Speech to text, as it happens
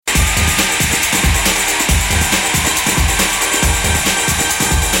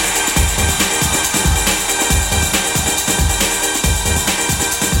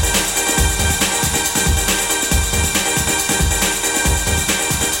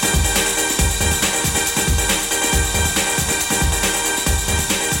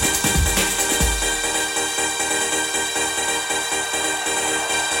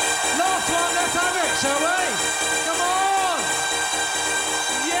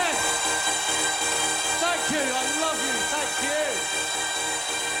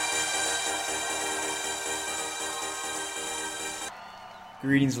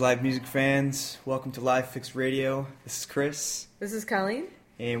Greetings, live music fans. Welcome to Live Fix Radio. This is Chris. This is Colleen.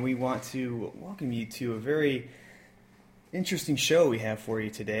 And we want to welcome you to a very interesting show we have for you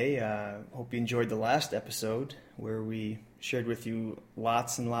today. Hope you enjoyed the last episode where we shared with you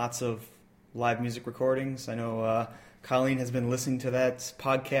lots and lots of live music recordings. I know Colleen has been listening to that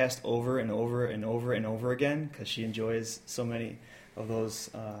podcast over and over and over and over again because she enjoys so many of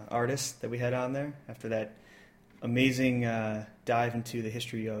those artists that we had on there after that amazing dive into the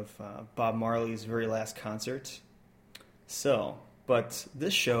history of Bob Marley's very last concert. But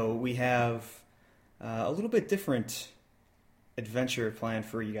this show, we have a little bit different adventure planned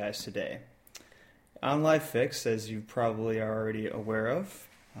for you guys today. On Live Fix, as you probably are already aware of,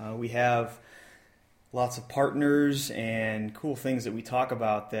 we have lots of partners and cool things that we talk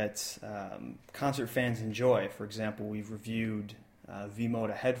about that concert fans enjoy. For example, we've reviewed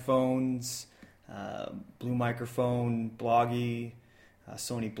V-Moda headphones, Blue Microphone, Bloggy,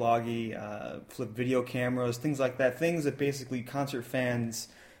 Sony Bloggy, flip video cameras, things like that. Things that basically concert fans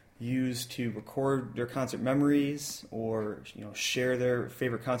use to record their concert memories or share their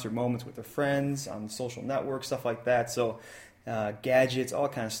favorite concert moments with their friends on social networks, stuff like that. So gadgets, all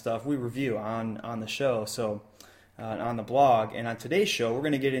kind of stuff we review on the show. So on the blog, and on today's show, we're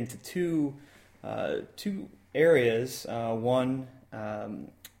going to get into two areas. One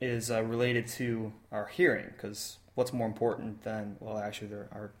is related to our hearing, because what's more important than, well, actually there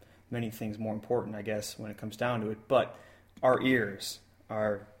are many things more important, I guess, when it comes down to it, but our ears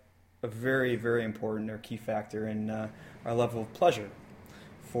are a very, very important or key factor in our level of pleasure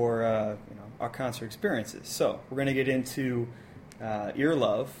for our concert experiences. So we're going to get into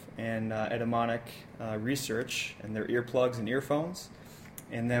Earlove and etymonic research and their earplugs and earphones.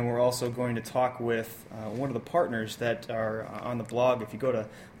 And then we're also going to talk with one of the partners that are on the blog. If you go to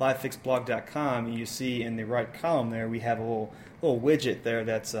livefixblog.com, you see in the right column there, we have a little widget there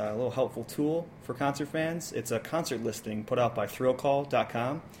that's a little helpful tool for concert fans. It's a concert listing put out by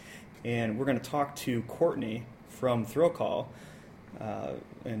Thrillcall.com. And we're going to talk to Courtney from Thrillcall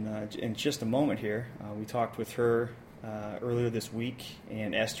in just a moment here. We talked with her earlier this week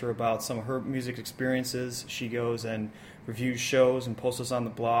and asked her about some of her music experiences. She goes and reviews shows and posts us on the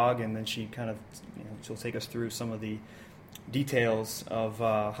blog, and then she kind of she'll take us through some of the details of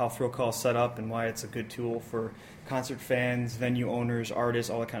how Thrillcall is set up and why it's a good tool for concert fans, venue owners,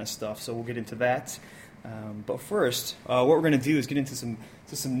 artists, all that kind of stuff. So we'll get into that. But first, what we're going to do is get into some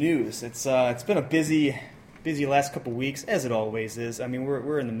news. It's been a busy last couple weeks, as it always is. I mean,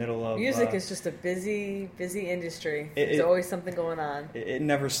 we're in the middle of music is just a busy industry. There's always something going on. It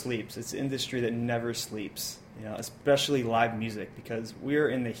never sleeps. It's an industry that never sleeps. Especially live music, because we're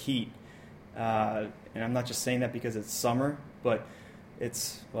in the heat. And I'm not just saying that because it's summer, but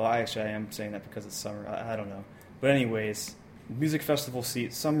I am saying that because it's summer. I don't know. But anyways,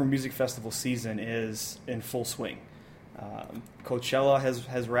 summer music festival season is in full swing. Coachella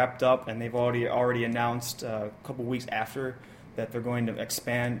has wrapped up, and they've already announced a couple weeks after that they're going to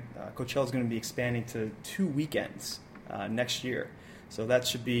expand. Coachella is going to be expanding to 2 weekends next year, so that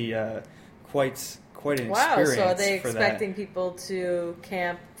should be quite an experience. Wow! So are they for expecting that. people to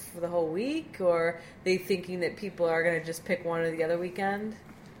camp for the whole week, or are they thinking that people are going to just pick one or the other weekend?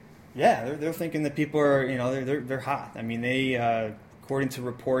 Yeah, they're thinking that people are they're hot. I mean, they according to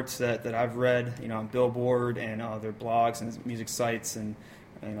reports that I've read on Billboard and other blogs and music sites and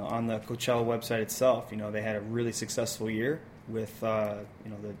on the Coachella website itself, they had a really successful year with the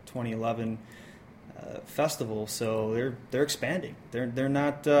 2011 festival. So they're expanding. They're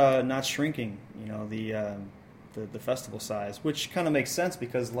not shrinking. The festival size, which kind of makes sense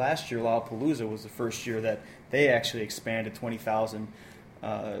because last year Lollapalooza was the first year that they actually expanded 20,000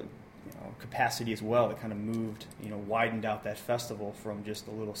 capacity as well. It kind of moved, widened out that festival from just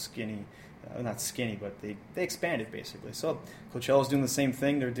a little skinny, not skinny, but they expanded basically. So Coachella's doing the same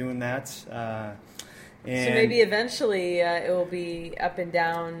thing. They're doing that. And so maybe eventually it will be up and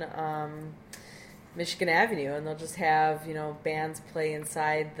down Michigan Avenue, and they'll just have bands play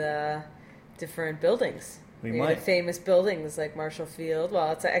inside the different buildings. We might. The famous buildings like Marshall Field.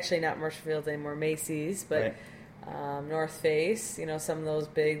 Well, it's actually not Marshall Field anymore, Macy's, but right. North Face. Some of those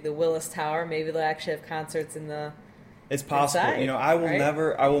big. The Willis Tower. Maybe they'll actually have concerts in the. It's possible. Inside, I will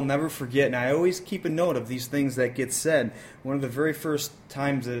right? never forget, and I always keep a note of these things that get said. One of the very first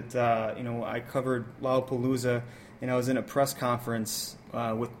times that I covered Lollapalooza, and I was in a press conference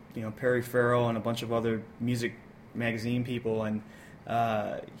with Perry Farrell and a bunch of other music magazine people, and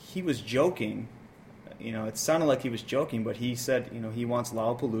he was joking. It sounded like he was joking, but he said he wants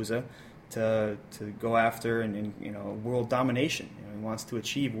Lollapalooza to go after and world domination. He wants to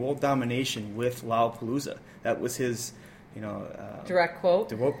achieve world domination with Lollapalooza. That was his Direct quote.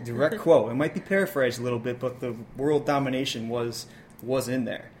 Direct quote. It might be paraphrased a little bit, but the world domination was in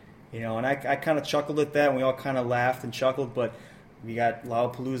there. And I kind of chuckled at that, and we all kind of laughed and chuckled, but we got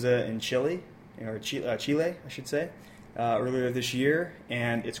Lollapalooza in Chile, or Chile, I should say, earlier this year,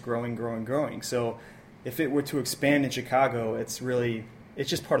 and it's growing. So if it were to expand in Chicago, it's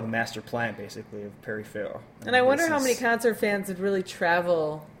just part of the master plan, basically, of Perry Farrell. And I wonder how many concert fans would really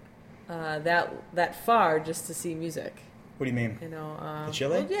travel that far just to see music. What do you mean? To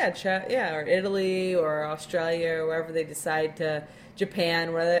Chile? Well, or Italy, or Australia, or wherever they decide to,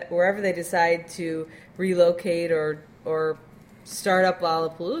 Japan, wherever they decide to relocate or start up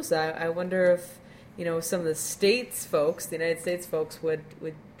Lollapalooza. I wonder if some of the United States folks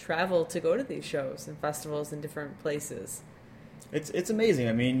would travel to go to these shows and festivals in different places. It's amazing.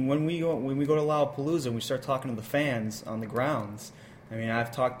 I mean, when we go to Lollapalooza and we start talking to the fans on the grounds, I mean,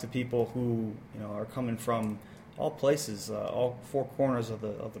 I've talked to people who are coming from all places, all four corners of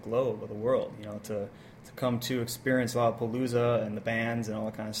the globe, of the world, to come to experience Lollapalooza and the bands and all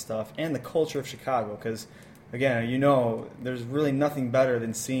that kind of stuff, and the culture of Chicago. Because, again, there's really nothing better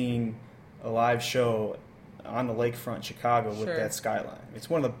than seeing a live show on the lakefront in Chicago with that skyline. It's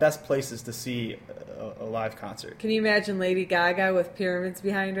one of the best places to see a live concert. Can you imagine Lady Gaga with pyramids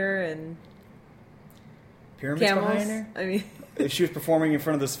behind her and pyramids camels behind her? I mean, if she was performing in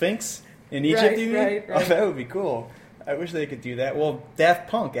front of the Sphinx in Egypt, right. Oh, that would be cool. I wish they could do that. Well, Daft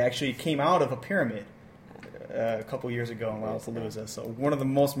Punk actually came out of a pyramid a couple years ago in Lollapalooza. So one of the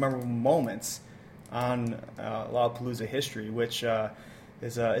most memorable moments on Lollapalooza history, which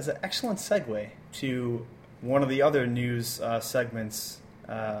is an excellent segue to one of the other news segments.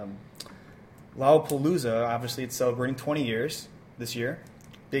 Lollapalooza, obviously, it's celebrating 20 years this year.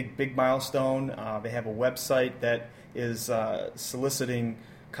 Big milestone. They have a website that is soliciting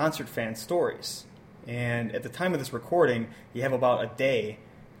concert fan stories. And at the time of this recording, you have about a day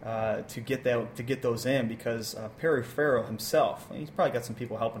to get those in, because Perry Farrell himself, he's probably got some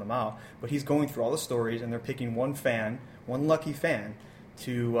people helping him out, but he's going through all the stories, and they're picking one lucky fan,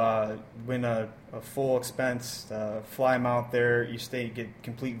 to win a full expense, fly him out there. You get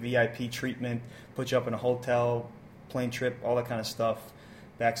complete VIP treatment, put you up in a hotel, plane trip, all that kind of stuff,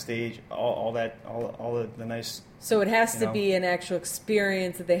 backstage, all the nice. So it has to be an actual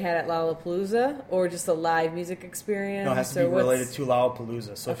experience that they had at Lollapalooza, or just a live music experience? No, it has to be related to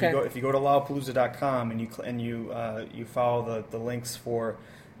Lollapalooza. So if you go to Lollapalooza.com and you follow the links for,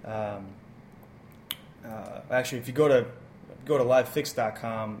 actually, if you go to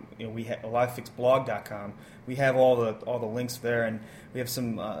livefix.com, we have livefixblog.com. We have all the links there, and we have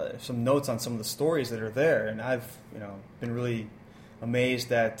some notes on some of the stories that are there. And I've been really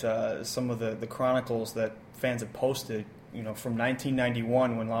amazed at some of the chronicles that fans have posted. From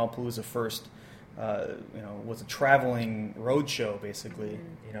 1991, when Lollapalooza first was a traveling road show, basically.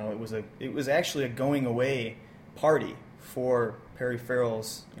 It was actually a going away party for Perry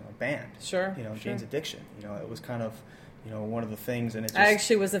Farrell's band. Sure. Jane's Addiction. It was kind of one of the things, and it just, I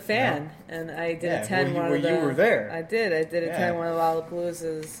actually was a fan, and I did attend one of the. You were there. I did attend one of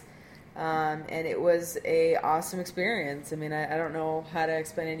Lollapaloozas, and it was a awesome experience. I mean, I don't know how to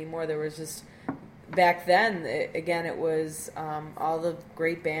explain it anymore. There was just back then. It was all the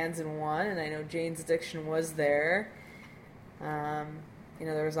great bands in one, and I know Jane's Addiction was there.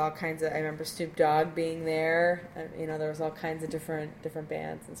 There was all kinds of. I remember Snoop Dogg being there. There was all kinds of different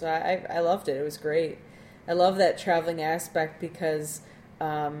bands, and so I loved it. It was great. I love that traveling aspect, because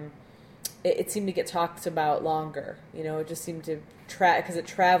it seemed to get talked about longer. It just seemed to because it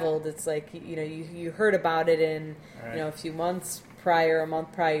traveled. It's like you heard about it in a few months prior, a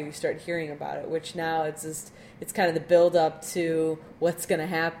month prior, you start hearing about it. Which now it's kind of the build up to what's going to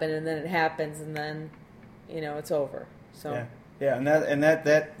happen, and then it happens, and then it's over. So. Yeah, and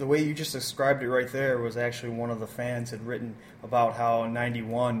that the way you just described it right there was actually one of the fans had written about how in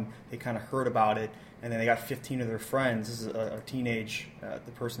 '91 they kind of heard about it, and then they got 15 of their friends. This is a teenage,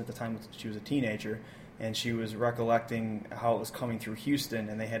 the person at the time, she was a teenager, and she was recollecting how it was coming through Houston,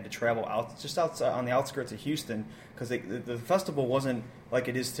 and they had to travel outside on the outskirts of Houston, because the festival wasn't like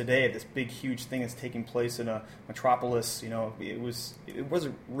it is today, this big huge thing that's taking place in a metropolis. It was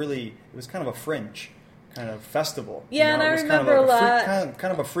kind of a fringe kind of festival. Yeah, and I remember a lot,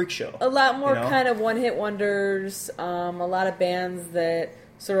 kind of a freak show. A lot more kind of one-hit wonders. A lot of bands that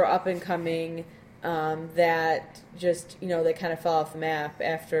sort of up and coming, that just they kind of fell off the map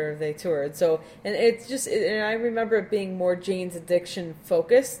after they toured. So, and it's just, and I remember it being more Jane's Addiction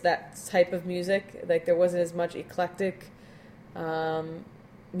focused, that type of music. Like there wasn't as much eclectic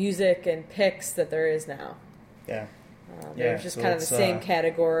music and picks that there is now. Yeah. It was just kind of the same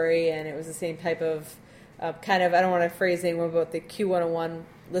category, and it was the same type of kind of, I don't want to phrase anyone about the Q101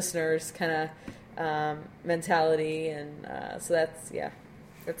 listeners kind of mentality, and so that's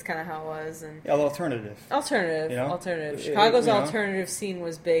kind of how it was. And yeah, alternative. Chicago's alternative scene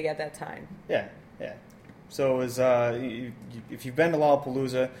was big at that time. Yeah. So it was, if you've been to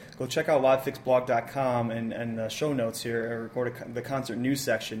Lollapalooza, go check out livefixblog.com and the show notes here, or go to the concert news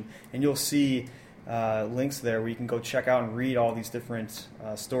section, and you'll see links there where you can go check out and read all these different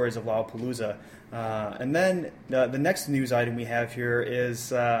stories of Lollapalooza. And then the next news item we have here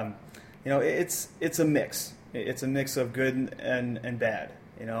is, it's a mix. It's a mix of good and bad,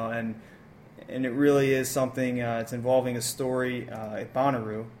 and it really is something. It's involving a story at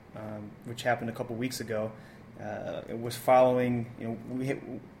Bonnaroo, which happened a couple weeks ago. It was following.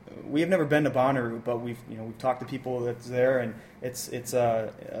 We have never been to Bonnaroo, but we've talked to people that's there, and it's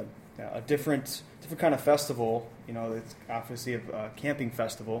a different kind of festival. It's obviously a camping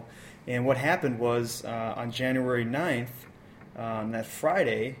festival. And what happened was on January 9th, that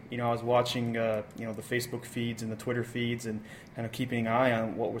Friday, I was watching the Facebook feeds and the Twitter feeds and kind of keeping an eye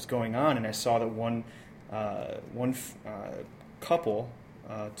on what was going on, and I saw that one couple,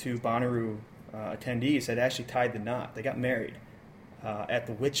 two Bonnaroo attendees, had actually tied the knot. They got married at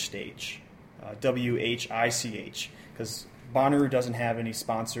the Witch Stage, WHICH, because Bonnaroo doesn't have any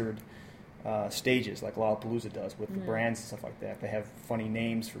sponsored stages like Lollapalooza does with the brands and stuff like that. They have funny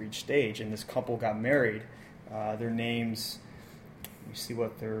names for each stage, and this couple got married. Their names, let me see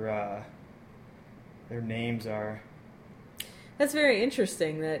what their names are. That's very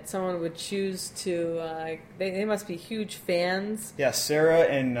interesting that someone would choose to. They must be huge fans. Yeah, Sarah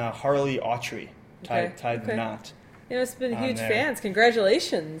and Harley Autry tied the knot. It's been huge fans.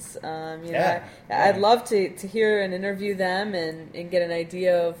 Congratulations. Yeah. I'd love to hear and interview them and get an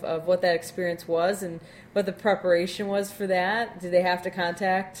idea of what that experience was and what the preparation was for that. Did they have to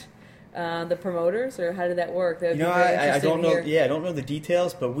contact the promoters, or how did that work? That I don't know. Yeah, I don't know the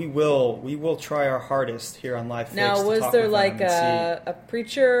details, but we will try our hardest here on Live Fix. Now, was there like a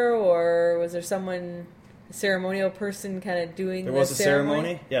preacher, or was there someone, a ceremonial person, kind of doing? There was a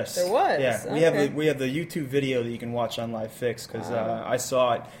ceremony. Yes, there was. Yeah, we have the YouTube video that you can watch on Live Fix, because I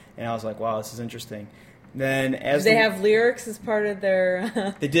saw it and I was like, wow, this is interesting. Then did they have lyrics as part of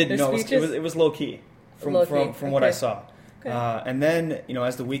their? They did. Their no, speeches? it was low key from what I saw. Okay. And then,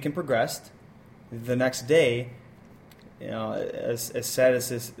 as the weekend progressed, the next day, as sad as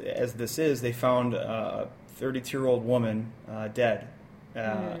this is, they found a 32-year-old woman dead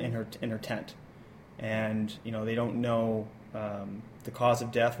in her tent, and they don't know the cause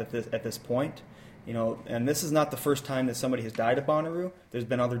of death at this point. And this is not the first time that somebody has died at Bonnaroo. There's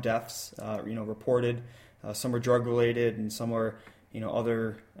been other deaths, reported. Some are drug related, and some are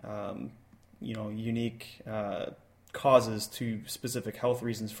other unique causes to specific health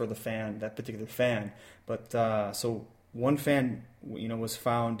reasons for that particular fan. But so one fan, was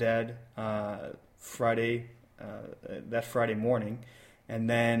found dead Friday morning, and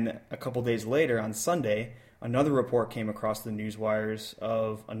then a couple days later on Sunday, another report came across the news wires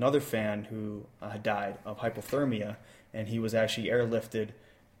of another fan who had died of hypothermia, and he was actually airlifted,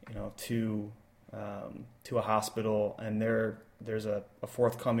 to a hospital, and there's a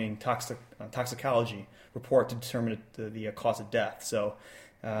forthcoming toxicology report to determine the cause of death. So,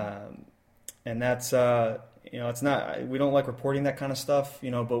 and that's it's not, we don't like reporting that kind of stuff,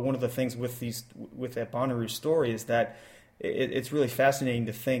 but one of the things with that Bonnaroo story is that it's really fascinating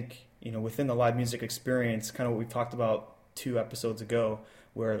to think, within the live music experience, kind of what we talked about 2 episodes ago,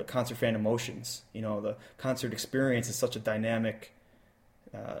 where the concert fan emotions, the concert experience is such a dynamic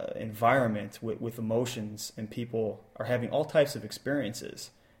environment with emotions, and people are having all types of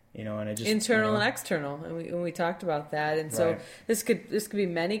experiences, and it just internal and external, and we talked about that, and so right. this could be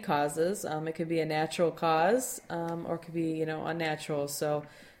many causes. It could be a natural cause, or it could be unnatural. So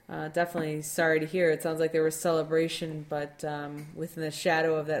definitely sorry to hear. It sounds like there was celebration, but within the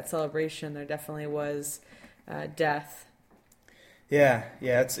shadow of that celebration, there definitely was death. Yeah.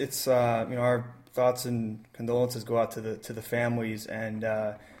 It's our thoughts and condolences go out to the families, and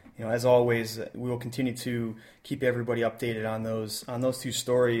as always, we will continue to keep everybody updated on those 2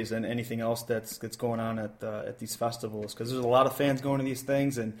 stories and anything else that's going on at these festivals, because there's a lot of fans going to these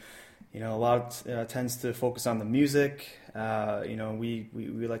things, and a lot tends to focus on the music.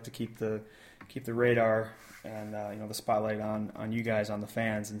 We like to keep the radar and the spotlight on you guys, on the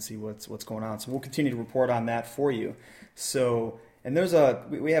fans, and see what's going on. So we'll continue to report on that for you. So, and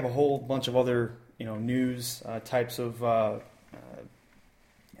we have a whole bunch of other news types of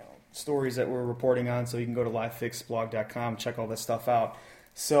stories that we're reporting on, so you can go to livefixblog.com, check all this stuff out.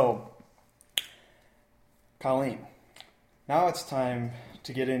 So, Colleen, now it's time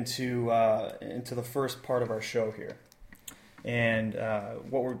to get into the first part of our show here. And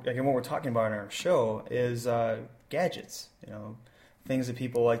what we're talking about in our show is gadgets. Things that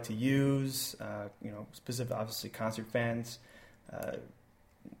people like to use. Specific, obviously, concert fans.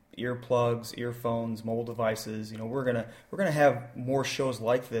 Earplugs, earphones, mobile devices. We're gonna have more shows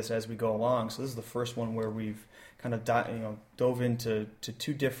like this as we go along. So this is the first one where we've kind of dove into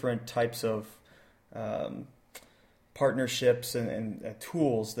two different types of partnerships and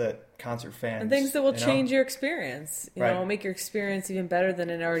tools that concert fans and things that will change your experience. Right. Make your experience even better than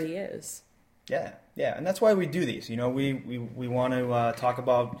it already is. Yeah, and that's why we do these. We want to talk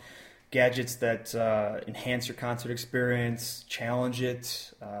about gadgets that enhance your concert experience, challenge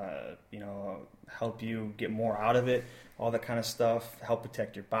it, help you get more out of it, all that kind of stuff, help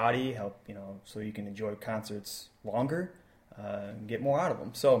protect your body, help, so you can enjoy concerts longer, and get more out of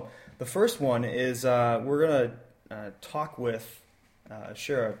them. So the first one is we're going to talk with,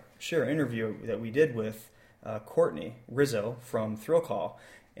 share an interview that we did with Courtney Rizzo from Thrillcall.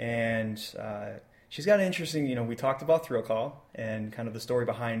 And she's got an interesting, we talked about Thrillcall and kind of the story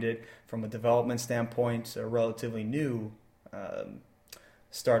behind it from a development standpoint, a relatively new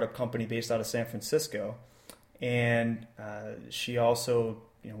startup company based out of San Francisco. And she also,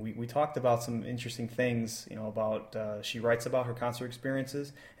 we talked about some interesting things, about, she writes about her concert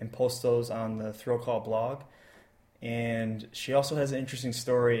experiences and posts those on the Thrillcall blog. And she also has an interesting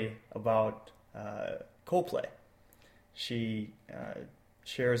story about Coldplay. She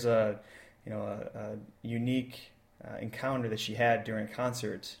shares a unique encounter that she had during a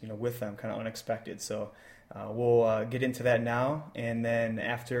concert, with them, kind of unexpected. So we'll get into that now, and then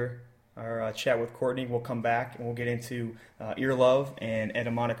after our chat with Courtney, we'll come back and we'll get into Earlove and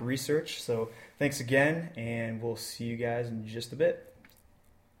etymonic research. So thanks again, and we'll see you guys in just a bit.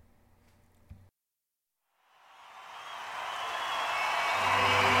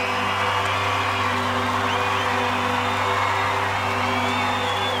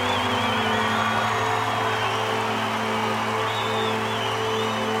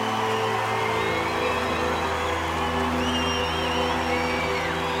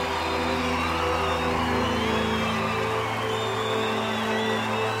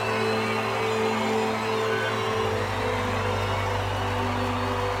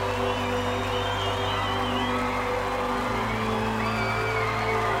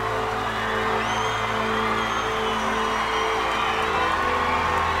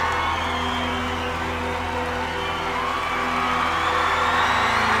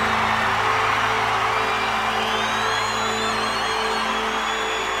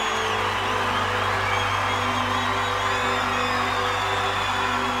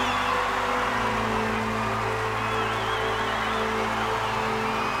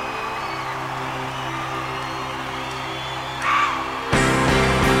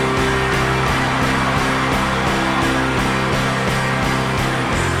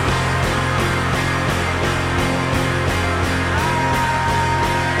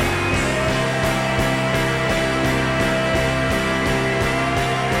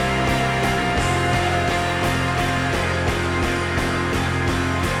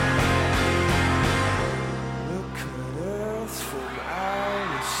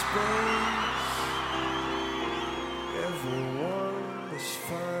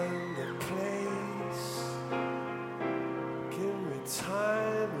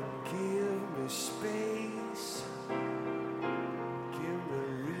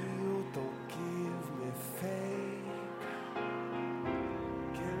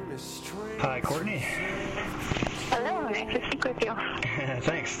 Hi, Courtney. Hello, nice to speak with you.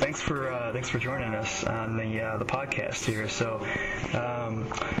 Thanks for joining us on the podcast here. So,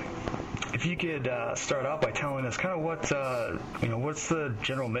 if you could start out by telling us kind of what's the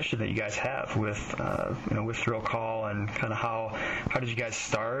general mission that you guys have with Thrillcall, and kind of how did you guys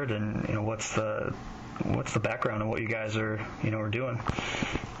start, and what's the background on what you guys are doing?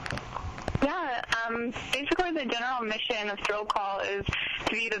 Yeah, basically the general mission of Thrillcall is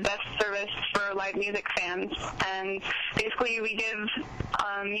to be the best service for live music fans, and basically we give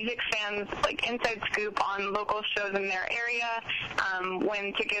music fans like inside scoop on local shows in their area,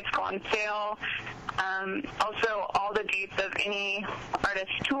 when tickets go on sale, also all the dates of any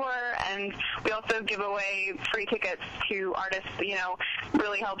artist tour, and we also give away free tickets to artists.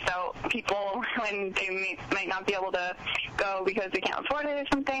 Really helps out people when they might not be able to go because they can't afford it or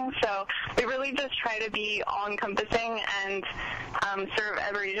something. So we really just try to be all-encompassing and serve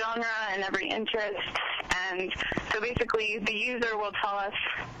every genre and every interest. And so basically the user will tell us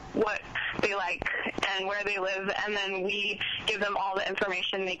what they like and where they live, and then we give them all the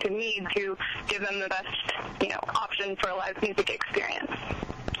information they could need to give them the best, option for a live music experience.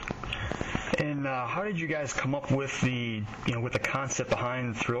 And how did you guys come up with the concept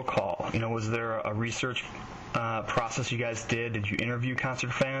behind Thrillcall? Was there a research process you guys did? Did you interview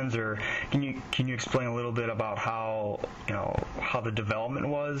concert fans, or can you explain a little bit about how the development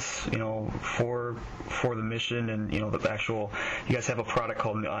was, for the mission and the actual? You guys have a product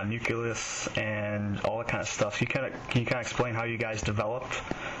called Nucleus and all that kind of stuff. So can you kind of explain how you guys developed,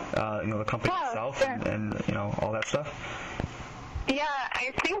 the company itself, sure. and all that stuff? Yeah,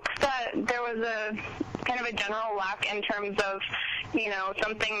 I think that there was a kind of a general lack in terms of,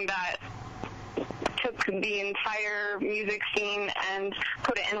 something that took the entire music scene and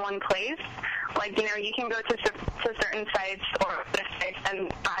put it in one place. Like, you can go to certain sites or sites and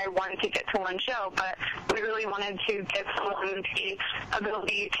buy one ticket to one show, but we really wanted to give someone the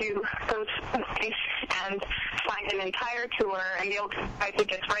ability to go to one place and find an entire tour and be able to buy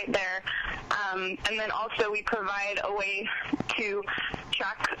tickets right there. And then also we provide a way to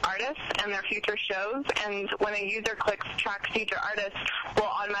track artists and their future shows, and when a user clicks track future artists, we'll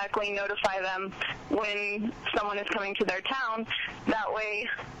automatically notify them when someone is coming to their town. That way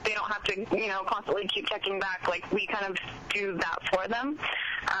they don't have to, constantly keep checking back. Like, we kind of do that for them,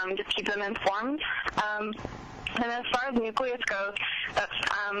 just keep them informed. And as far as Nucleus goes, that's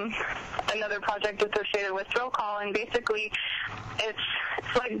another project associated with Thrillcall, and basically it's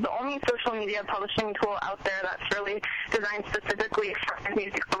like the only social media publishing tool out there that's really designed specifically for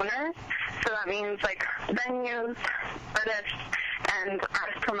music owners. So that means like venues, artists, and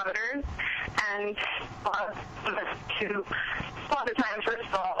artist promoters, and a lot of times, first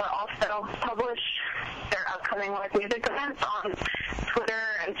of all, also publish their upcoming live music events on Twitter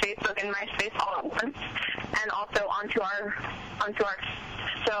and Facebook and MySpace all at once, and also onto our.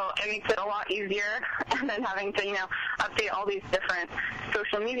 So it makes it a lot easier than having to, update all these different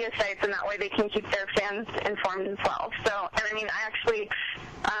social media sites, and that way they can keep their fans informed as well. So, and I mean,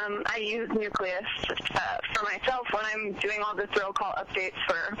 I use Nucleus for myself when I'm doing all the Thrillcall updates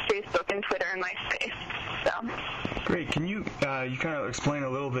for Facebook and Twitter and MySpace. So. Great. Can you kind of explain a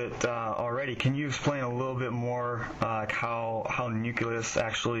little bit already? Can you explain a little bit more how Nucleus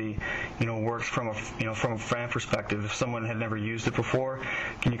actually works from a fan perspective? If someone had never used it before,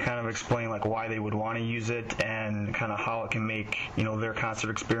 can you kind of explain like why they would want to use it and kind of how it can make their concert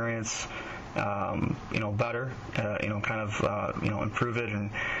experience better? Improve it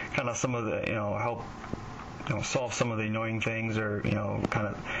and kind of some of the help solve some of the annoying things, or kind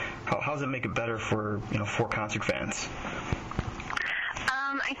of how does it make it better for concert fans?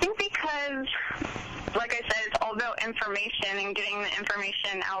 I think because, like I said, it's all about information and getting the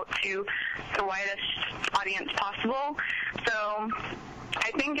information out to the widest audience possible. So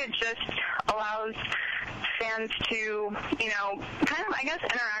I think it just allows fans to, kind of, I guess,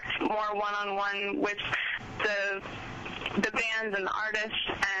 interact more one-on-one with the bands and the artists,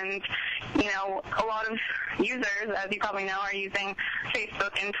 and a lot of users, as you probably know, are using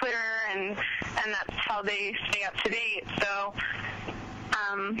Facebook and Twitter, and that's how they stay up to date. So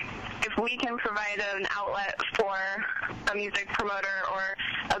if we can provide an outlet for a music promoter or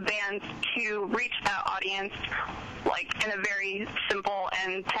a band to reach that audience, like in a very simple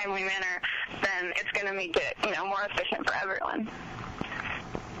and timely manner, then it's going to make it more efficient for everyone.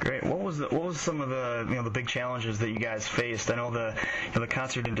 Great. What was some of the big challenges that you guys faced? I know the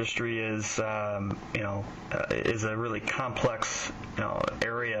concert industry is is a really complex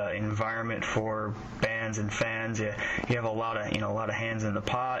area environment for bands and fans. You have a lot of hands in the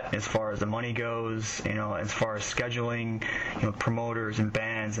pot as far as the money goes. As far as scheduling, promoters and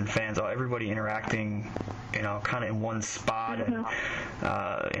bands and fans, everybody interacting kind of in one spot. Mm-hmm.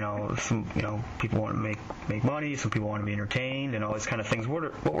 And some people want to make money, some people want to be entertained, and all these kind of things.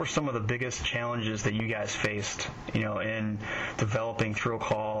 What were some of the biggest challenges that you guys faced, in developing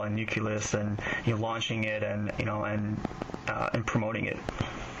Thrillcall and Nucleus and launching it and and promoting it?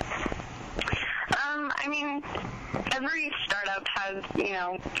 I mean, every startup has,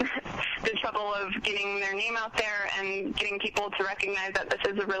 the trouble of getting their name out there and getting people to recognize that this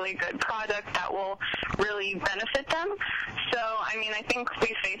is a really good product that will really benefit them. So, I mean, I think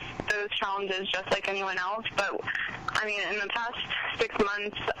we face those challenges just like anyone else, but, I mean, in the past 6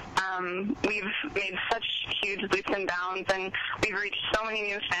 months, we've made such huge leaps and bounds, and we've reached so many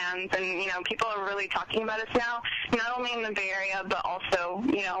new fans, and, people are really talking about us now, not only in the Bay Area, but also,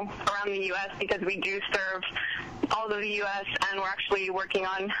 around the U.S., because we do serve all of the U.S., and we're actually working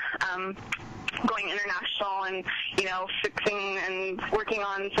on going international and, fixing and working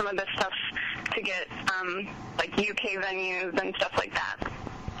on some of the stuff to get, like UK venues and stuff like that.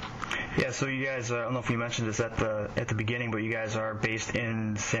 Yeah, so you guys, I don't know if you mentioned this at the beginning, but you guys are based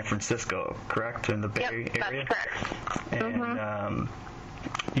in San Francisco, correct? In the Bay Area? That's correct. And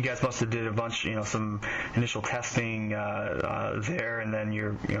you guys must have did a bunch, some initial testing there, and then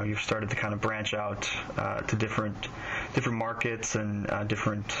you've started to kind of branch out to different markets and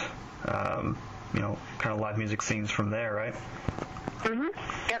different kind of live music scenes from there, right?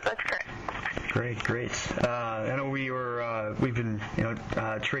 Yep, that's correct. Great. I know we've been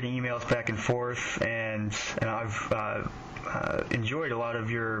trading emails back and forth, and I've enjoyed a lot of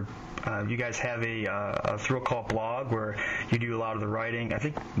your. You guys have a Thrillcall blog where you do a lot of the writing. I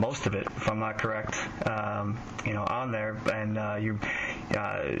think most of it, if I'm not correct, on there, and you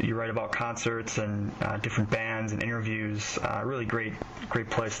write about concerts and different bands and interviews. Really great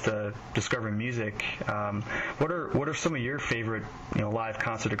place to discover music. What are some of your favorite live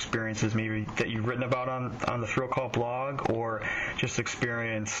concert experiences maybe that you've written about on the Thrillcall blog, or just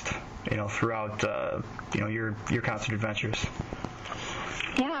experienced throughout your concert adventures?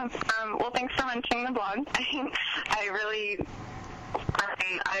 Yeah. Well, thanks for mentioning the blog.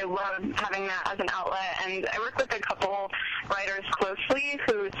 I love having that as an outlet, and I work with a couple writers closely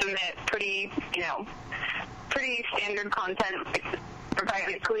who submit pretty standard content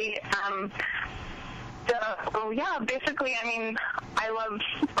periodically. So yeah, basically, I love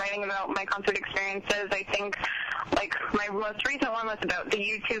writing about my concert experiences. I think, my most recent one was about the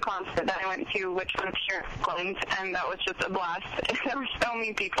U2 concert that I went to, which was here in England, and that was just a blast. There were so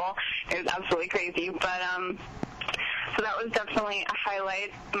many people. It was absolutely crazy, but so that was definitely a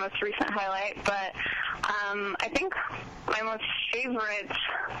highlight, the most recent highlight. But I think my most favorite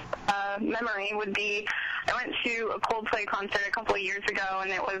memory would be I went to a Coldplay concert a couple of years ago,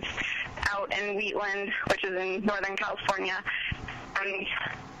 and it was out in Wheatland, which is in Northern California, and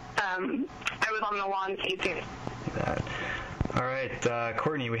I was on the lawn seating. All right,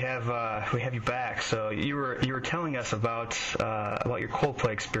 Courtney, we have you back. So you were telling us about your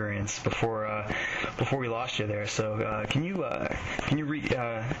Coldplay experience before we lost you there. So can you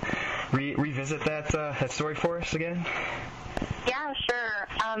revisit that story for us again? Yeah, sure.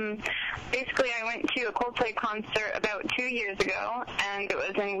 Basically, I went to a Coldplay concert about 2 years ago, and it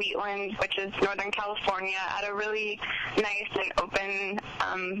was in Wheatland, which is Northern California, at a really nice and open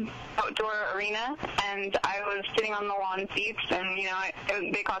outdoor arena. And I was sitting on the lawn seats, and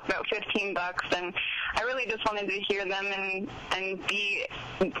they cost about $15, and I really just wanted to hear them and be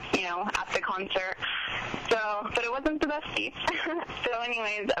at the concert. But it wasn't the best seats. So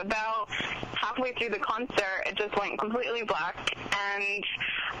anyways, about halfway through the concert, it just went completely black, and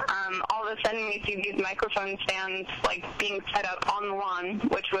all of a sudden we see these microphone stands being set up on the lawn,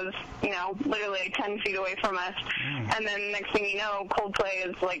 which was literally 10 feet away from us. And then next thing you know, Coldplay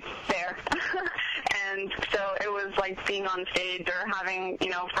is there. And so it was like being on stage or having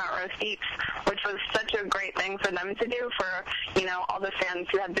front row seats, which was such a great thing for them to do for all the fans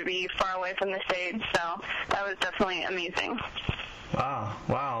who had to be far away from the stage. So that was definitely amazing. Wow.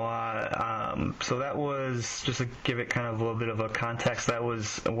 So that was, just to give it kind of a little bit of a context, that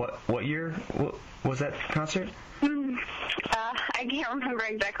was what year was that concert? I can't remember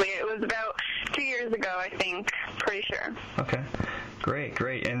exactly. It was about 2 years ago, I think. Pretty sure. Okay.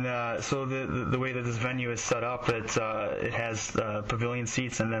 Great. And so the way that this venue is set up, it has pavilion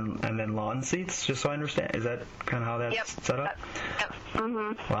seats and then lawn seats, just so I understand. Is that kind of how that's set up? Yep.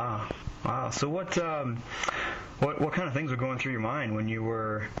 Mm-hmm. Wow. So what kind of things were going through your mind when you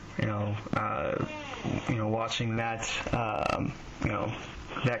were watching that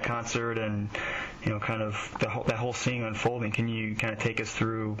that concert and kind of that whole scene unfolding? Can you kind of take us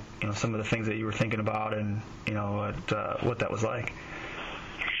through some of the things that you were thinking about and what that was like?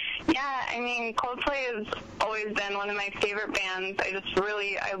 Yeah, Coldplay has always been one of my favorite bands.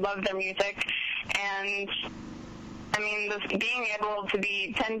 I love their music, and being able to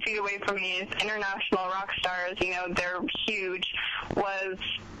be 10 feet away from these international rock stars, they're huge, was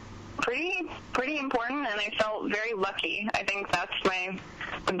pretty important, and I felt very lucky. I think that's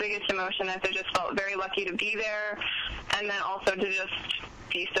the biggest emotion, is I just felt very lucky to be there, and then also to just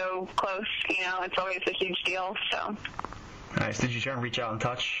be so close. It's always a huge deal, so. Nice. Did you try and reach out and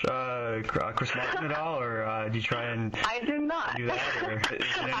touch Chris Martin at all, or did you try and I did not do that? Or did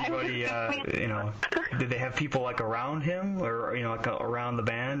anybody, did they have people around him or around the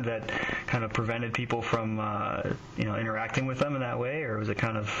band that kind of prevented people from interacting with them in that way, or was it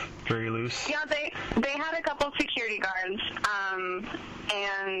kind of very loose? Yeah, they had a couple security guards, and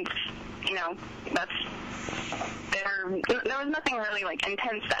there was nothing really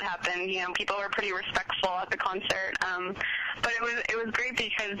intense that happened. People were pretty respectful at the concert. But it was great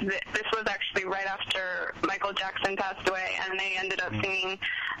because this was actually right after Michael Jackson passed away, and they ended up singing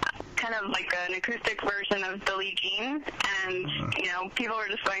kind of like an acoustic version of Billie Jean, and people were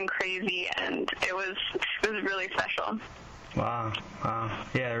just going crazy, and it was really special. Wow.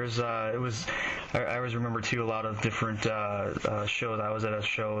 Yeah, I always remember too a lot of different shows. I was at a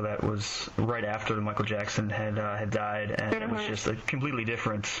show that was right after Michael Jackson had died, and it was just a completely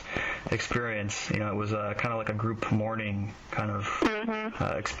different experience. It was kind of like a group mourning kind of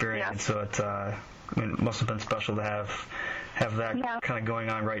experience. Yeah. So it must have been special to have that kind of going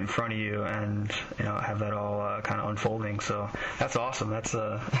on right in front of you, and have that all kind of unfolding. So that's awesome. That's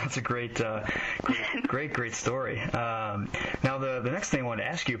a great story. Now the next thing I wanted to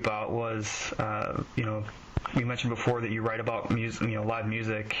ask you about was you mentioned before that you write about music, live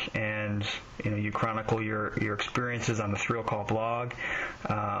music, and you chronicle your experiences on the Thrillcall blog.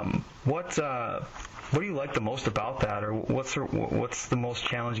 What do you like the most about that, or what's the most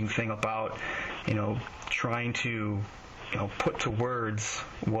challenging thing about trying to put to words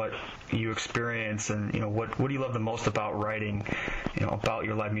what you experience, and what do you love the most about writing about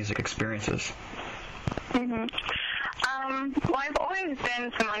your live music experiences? Well, I've always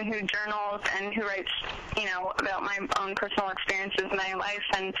been someone who journals and who writes, about my own personal experiences in my life,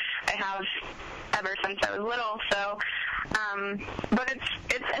 and I have ever since I was little. So, but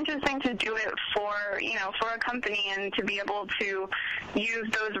it's interesting to do it for a company, and to be able to use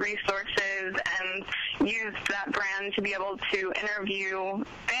those resources and use that brand to be able to interview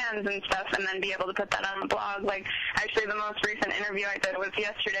bands and stuff, and then be able to put that on the blog. Like, actually, the most recent interview I did was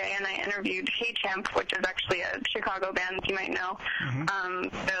yesterday, and I interviewed Hey Champ, which is actually a Chicago band you might know.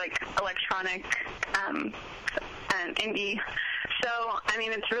 They're like electronic and indie. So, I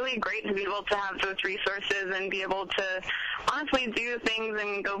mean, it's really great to be able to have those resources and be able to honestly do things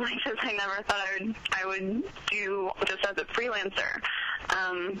and go places I never thought I would do just as a freelancer.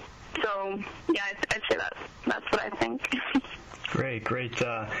 So, yeah, I'd say that's what I think. Great.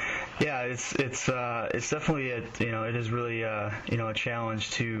 Yeah, it's definitely it is really a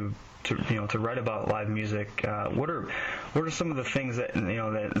challenge to write about live music. What are some of the things that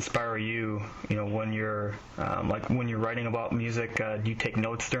that inspire you? When you're when you're writing about music, do you take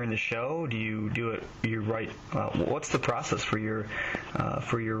notes during the show? Do you do it? You write? What's the process for your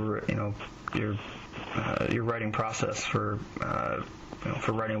writing process for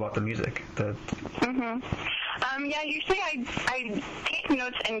writing about the music? Yeah, usually I take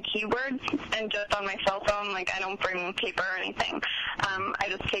notes in keywords and just on my cell phone. Like, I don't bring paper or anything. I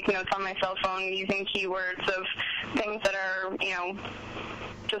just take notes on my cell phone using keywords of things that are,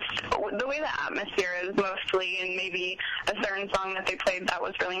 just the way the atmosphere is mostly, and maybe a certain song that they played that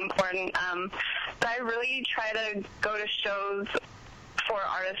was really important. But I really try to go to shows for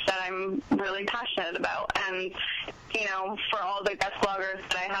artists that I'm really passionate about, and for all the guest bloggers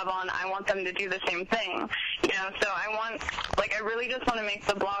that I have on, I want them to do the same thing. So I really just want to make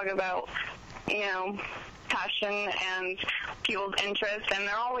the blog about passion and people's interest, and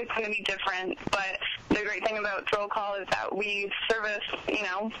they're always going to be different. But the great thing about Thrillcall is that we service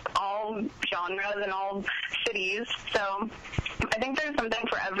all genres and all cities. So I think there's something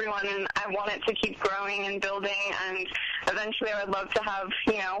for everyone, and I want it to keep growing and building, and eventually I would love to have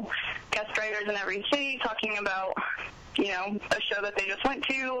guest writers in every city talking about a show that they just went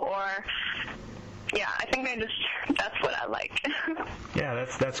to, or I think that's what I like. Yeah,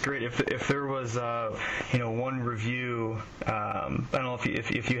 that's great. If there was one review, I don't know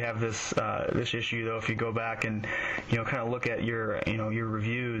if you have this issue though. If you go back and kind of look at your your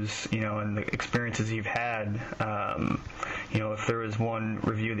reviews, and the experiences you've had, if there was one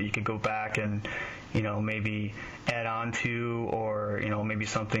review that you could go back and maybe add on to, or maybe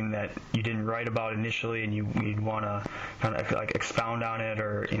something that you didn't write about initially, and you'd want to kind of like expound on it,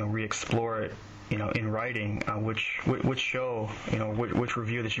 or re-explore it in writing, which show, which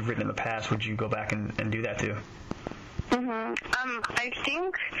review that you've written in the past would you go back and do that to? I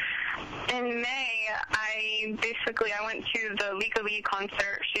think in May, I went to the Lika Lee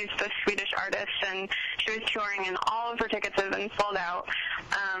concert. She's the Swedish artist, and she was touring, and all of her tickets have been sold out.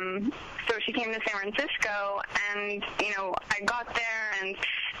 So she came to San Francisco, and, I got there, and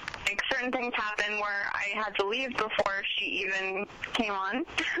certain things happened where I had to leave before she even came on.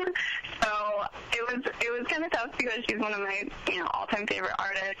 So it was kind of tough because she's one of my all-time favorite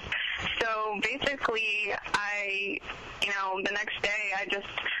artists. So basically, the next day I just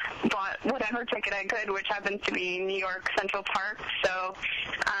bought whatever ticket I could, which happens to be New York Central Park. So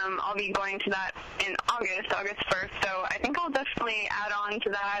I'll be going to that in August 1st. So I think I'll definitely add on to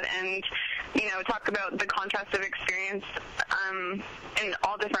that and talk about the contrast of experience in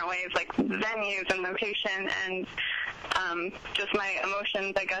all different ways, like venues and location, and just my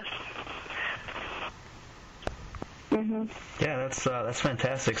emotions, I guess. Yeah, that's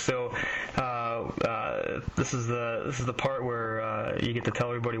fantastic. So this is the part where you get to tell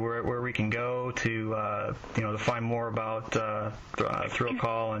everybody where we can go to to find more about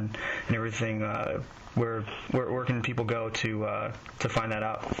Thrillcall and everything. Where can people go to find that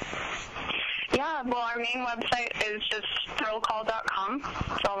out? Yeah, well, our main website is just thrillcall.com.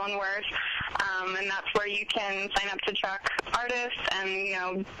 It's all one word. And that's where you can sign up to track artists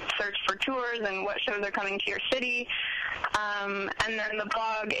and, search for tours and what shows are coming to your city. And then the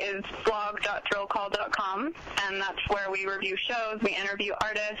blog is blog.thrillcall.com, and that's where we review shows, we interview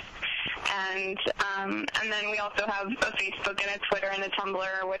artists, and then we also have a Facebook and a Twitter and a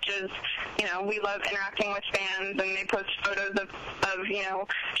Tumblr, which is, we love interacting with fans, and they post photos of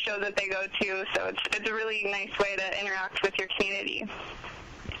shows that they go to, so it's a really nice way to interact with your community.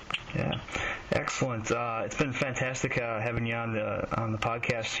 Yeah, excellent. It's been fantastic having you on the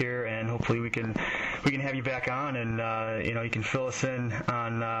podcast here, and hopefully we can have you back on, and you can fill us in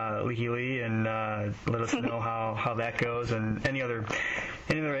on Leaky Lee and let us know how that goes, and any other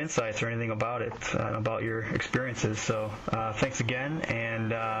insights or anything about it, about your experiences. So thanks again,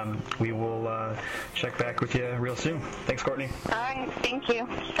 and we will check back with you real soon. Thanks, Courtney. All right, thank you.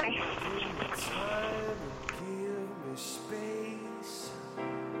 Bye.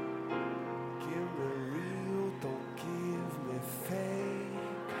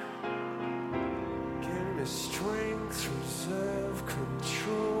 Strength, reserve,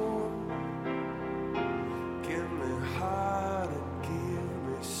 control. Give me heart and give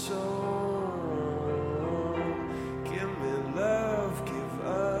me soul. Give me love, give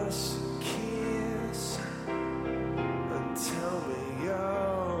us a kiss, and tell me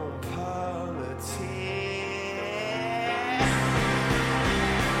your politics.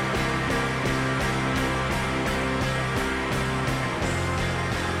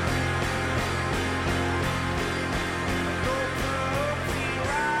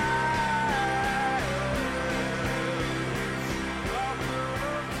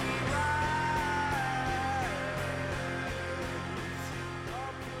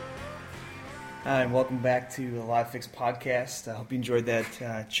 Hi, and welcome back to the Live Fix podcast. I hope you enjoyed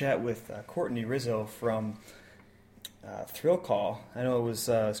that chat with Courtney Rizzo from Thrillcall. I know it was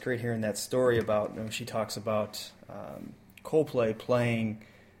great hearing that story about, she talks about Coldplay playing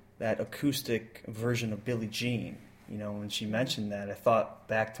that acoustic version of Billie Jean. When she mentioned that, I thought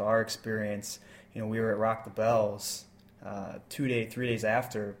back to our experience. We were at Rock the Bells 3 days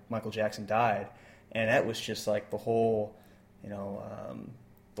after Michael Jackson died, and that was just like the whole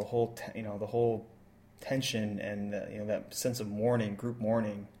tension and that sense of mourning, group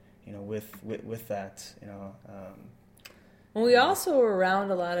mourning, with that. Well, we also were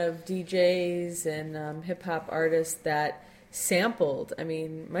around a lot of DJs and hip hop artists that sampled. I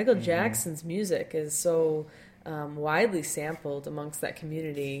mean, Michael Jackson's music is so widely sampled amongst that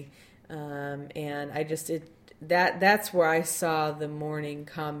community, and that's where I saw the mourning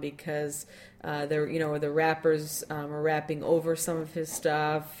come, because the rappers were rapping over some of his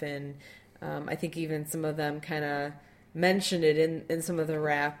stuff, and I think even some of them kind of mentioned it in some of the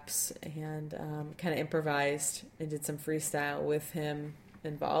raps, and kind of improvised and did some freestyle with him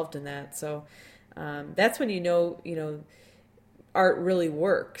involved in that. So that's when art really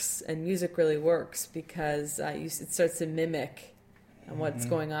works and music really works, because it starts to mimic what's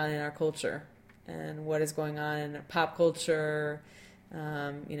going on in our culture and what is going on in pop culture,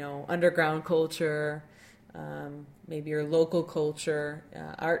 underground culture, maybe your local culture.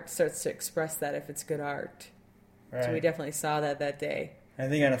 Art starts to express that if it's good art. Right. So we definitely saw that day. I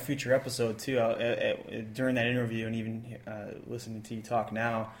think on a future episode too, during that interview, and even listening to you talk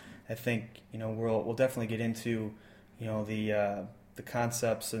now, I think we'll definitely get into the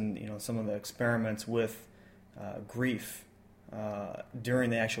concepts and some of the experiments with grief during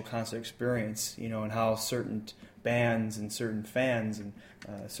the actual concert experience, and how certain bands and certain fans and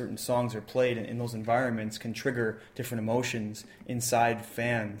certain songs are played in those environments can trigger different emotions inside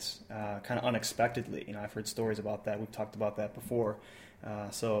fans kind of unexpectedly. I've heard stories about that. We've talked about that before.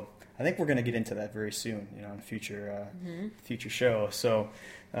 So I think we're going to get into that very soon, in a future show. So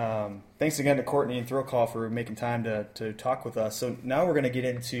thanks again to Courtney and Thrillcall for making time to talk with us. So now we're going to get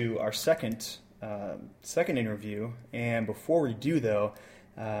into our second interview. And before we do, though,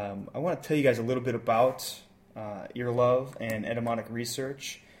 I want to tell you guys a little bit about Earlove and Etymonic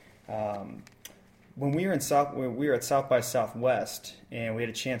Research. When we were at South by Southwest, and we had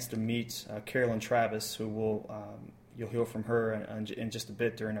a chance to meet Carolyn Travis, who you'll hear from her in just a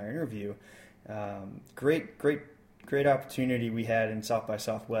bit during our interview. Great opportunity we had in South by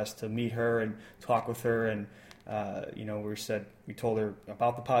Southwest to meet her and talk with her, and we told her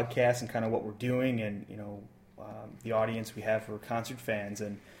about the podcast and kind of what we're doing, and the audience we have for concert fans,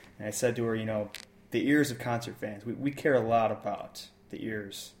 and I said to her, the ears of concert fans. We care a lot about the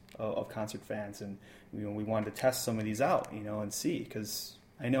ears of concert fans, and we wanted to test some of these out, and see, because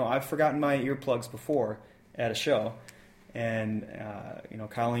I know I've forgotten my earplugs before at a show, and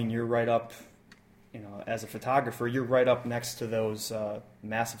Colleen, you're right up, as a photographer, you're right up next to those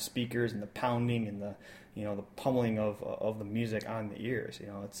massive speakers and the pounding and the the pummeling of the music on the ears.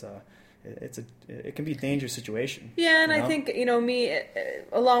 It can be a dangerous situation. Yeah, and I think, me,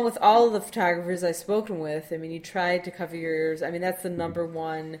 along with all of the photographers I've spoken with, I mean, you tried to cover your ears. I mean, that's the number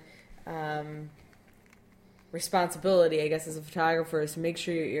one responsibility, I guess, as a photographer, is to make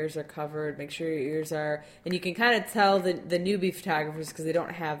sure your ears are covered, make sure your ears are... And you can kind of tell the newbie photographers because they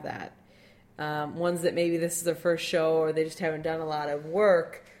don't have that. Ones that maybe this is their first show or they just haven't done a lot of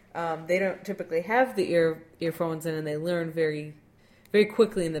work, they don't typically have the earphones in, and they learn very very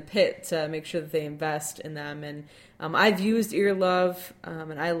quickly in the pit to make sure that they invest in them. And I've used Earlove,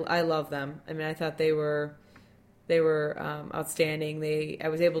 and I love them. I mean, I thought they were outstanding. I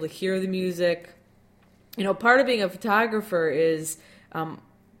was able to hear the music. Part of being a photographer is,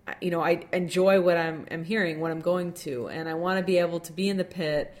 I enjoy what I'm hearing, what I'm going to, and I want to be able to be in the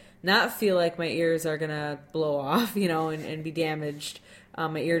pit, not feel like my ears are gonna blow off, and be damaged,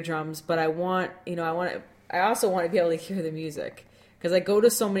 my eardrums. But I also want to be able to hear the music. Because I go to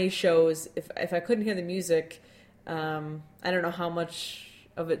so many shows, if I couldn't hear the music, I don't know how much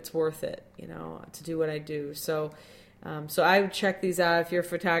of it's worth it, to do what I do. So I would check these out. If you're a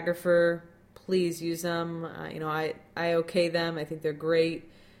photographer, please use them. I okay them. I think they're great.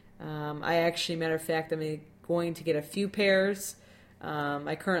 I actually, matter of fact, I'm going to get a few pairs.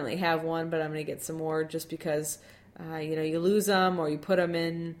 I currently have one, but I'm going to get some more just because, you lose them or you put them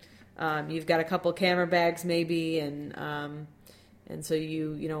in. You've got a couple camera bags maybe, and so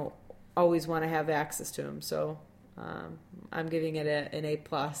you always want to have access to them. So I'm giving it an A+.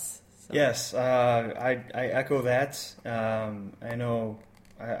 So. Yes, I echo that. I know.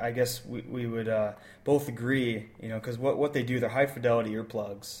 I guess we would both agree. Because what they do, they're high fidelity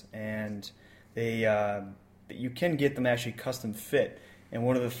earplugs, and they you can get them actually custom fit. And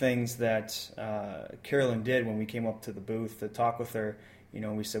one of the things that Carolyn did when we came up to the booth to talk with her,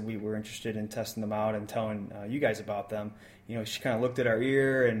 we said we were interested in testing them out and telling you guys about them. She kind of looked at our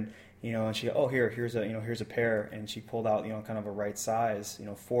ear and she, here's a pair, and she pulled out kind of a right size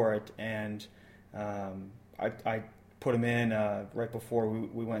for it, and I put them in right before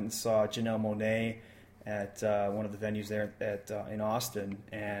we went and saw Janelle Monáe at one of the venues there in Austin,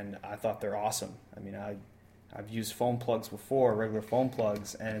 and I thought they're awesome. I mean, I've used foam plugs before, regular foam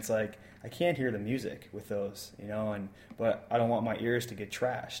plugs, and it's like I can't hear the music with those, but I don't want my ears to get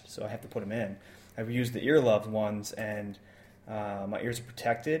trashed, so I have to put them in. I've used the Earlove ones, and my ears are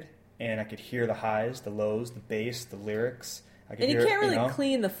protected, and I could hear the highs, the lows, the bass, the lyrics. And you can't really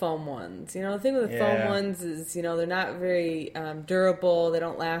clean the foam ones. The thing with the foam ones is, they're not very durable. They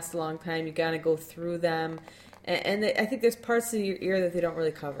don't last a long time. You got to go through them, and I think there's parts of your ear that they don't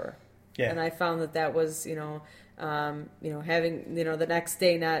really cover. Yeah. And I found that was, having, the next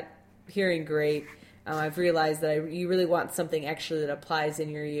day not hearing great. I've realized that you really want something actually that applies in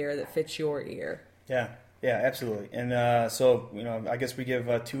your ear that fits your ear. Yeah, absolutely. And so, I guess we give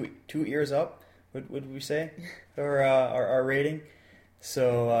two ears up. Would we say, or our rating?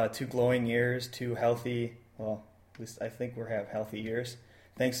 So 2 glowing ears, 2 healthy. Well, at least I think we have healthy ears,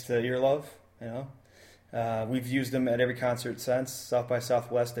 thanks to Earlove. We've used them at every concert since South by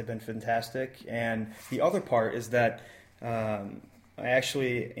Southwest. They've been fantastic. And the other part is that I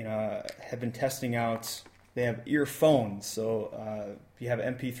actually, have been testing out. They have earphones. So if you have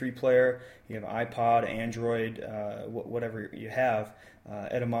an MP3 player, you have iPod, Android, whatever you have.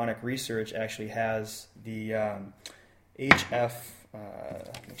 Etymonic Research actually has the HF.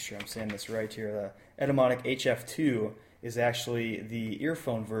 Make sure I'm saying this right here. The Etymonic HF2 is actually the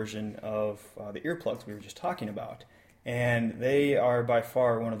earphone version of the earplugs we were just talking about, and they are by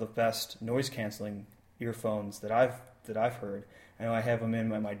far one of the best noise canceling earphones that I've heard. I know I have them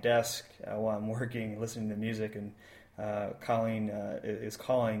in at my desk while I'm working, listening to music, and Colleen is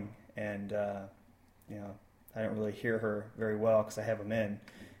calling, and I don't really hear her very well because I have them in.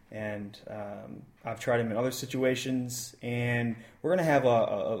 And I've tried them in other situations, and we're going to have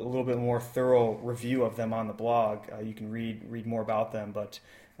a little bit more thorough review of them on the blog. You can read more about them, but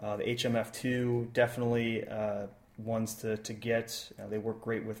the HMF2 definitely ones to get. They work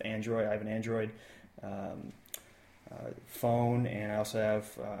great with Android. I have an Android phone, and I also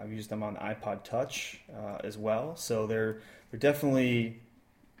have I've used them on the iPod Touch as well. So they're definitely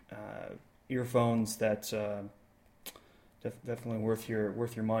earphones that definitely worth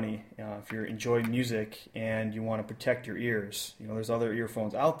your money if you enjoy music and you want to protect your ears. There's other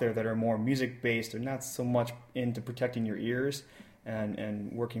earphones out there that are more music based. They're not so much into protecting your ears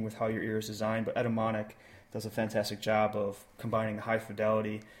and working with how your ear is designed. But Etymotic does a fantastic job of combining the high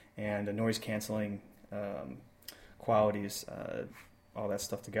fidelity and the noise canceling qualities, all that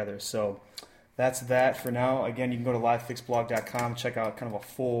stuff together. So that's that for now. Again, you can go to livefixblog.com, check out kind of a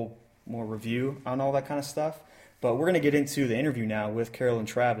full more review on all that kind of stuff. But we're going to get into the interview now with Carol and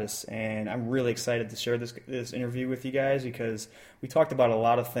Travis, and I'm really excited to share this interview with you guys because we talked about a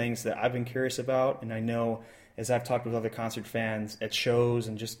lot of things that I've been curious about, and I know as I've talked with other concert fans at shows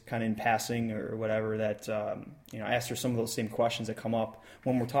and just kind of in passing or whatever that, I asked her some of those same questions that come up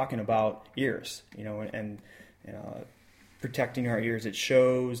when we're talking about ears, and protecting our ears at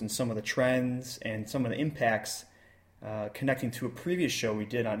shows and some of the trends and some of the impacts connecting to a previous show we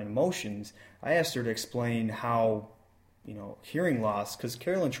did on emotions. I asked her to explain how, hearing loss, because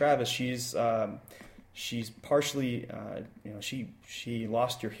Carol and Travis, she's partially, she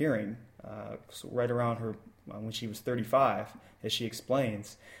lost her hearing so right around her when she was 35, as she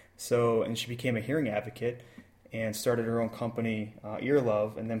explains. So, and she became a hearing advocate and started her own company,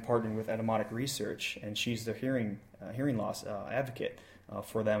 Earlove, and then partnered with Etymotic Research, and she's the hearing loss advocate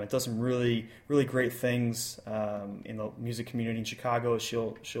for them. It does some really, really great things in the music community in Chicago, as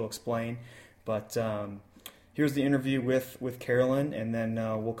she'll explain. But here's the interview with Carolyn, and then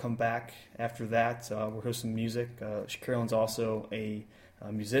we'll come back after that. We'll hear some music. Carolyn's also a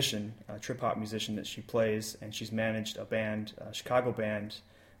musician, a trip-hop musician that she plays, and she's managed a band, a Chicago band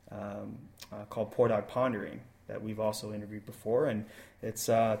called Poor Dog Pondering that we've also interviewed before. And it's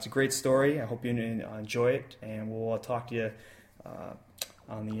a great story. I hope you enjoy it, and we'll talk to you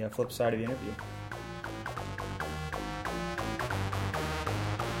on the flip side of the interview.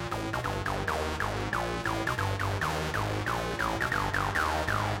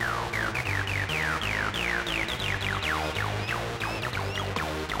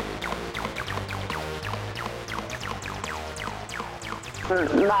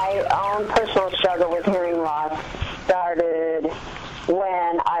 My own personal struggle with hearing loss started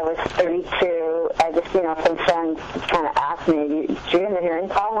when I was 32. I just, some friends kind of asked me, "Do you have a hearing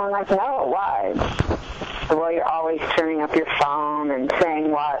problem?" I'm like, "No, why?" "Well, you're always turning up your phone and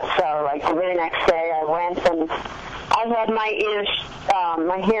saying what." So, the very next day I went and I had my ears,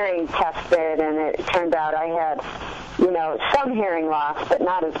 my hearing tested, and it turned out I had, some hearing loss, but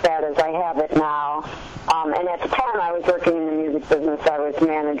not as bad as I have it now. And at the time I was working in the music business, I was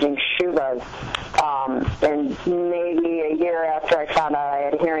managing Shubas. And maybe a year after I found out I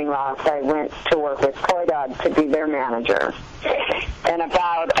had hearing loss, I went to work with Toy Dog to be their manager. And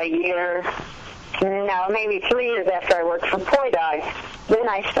about maybe 3 years after I worked for Toy Dog, then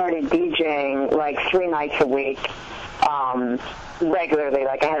I started DJing 3 nights a week. Regularly,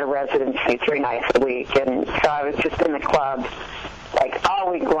 I had a residency 3 nights a week, and so I was just in the club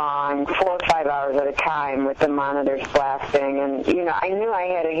all week long, 4 or 5 hours at a time with the monitors blasting. And I knew I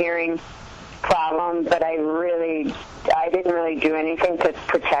had a hearing problem, but I didn't really do anything to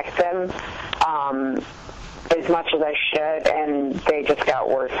protect them as much as I should, and they just got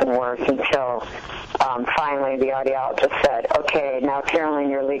worse and worse until finally the audiologist said, "Okay, now Carolyn,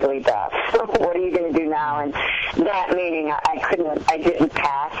 you're legally deaf. What are you going to do now?" And that meaning I didn't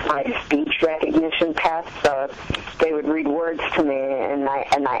pass my speech recognition test, so they would read words to me, and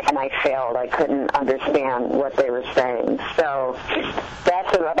I failed. I couldn't understand what they were saying. So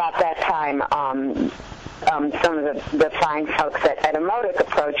that's about that time. Some of the fine folks at Etymotic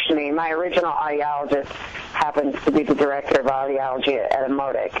approached me. My original audiologist happens to be the director of audiology at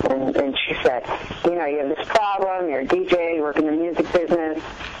Etymotic, and she said, "You have this problem. You're a DJ. You work in the music business.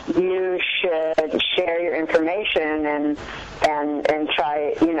 You should share your information and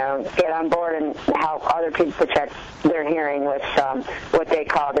try, get on board and help other people protect their hearing with what they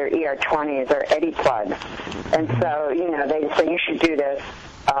call their ER20s or Eddie plugs." And so, they said, "You should do this.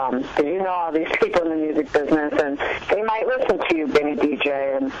 Because all these people in the music business, and they might listen to you being a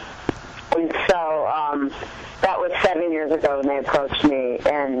DJ." And so that was 7 years ago when they approached me,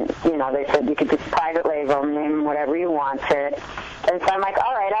 and they said you could just private label, name whatever you wanted. And so I'm like,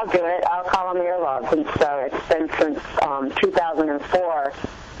 all right, I'll do it. I'll call them Earlove. And so it's been since 2004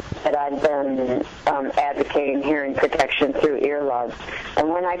 that I've been advocating hearing protection through Earlove. And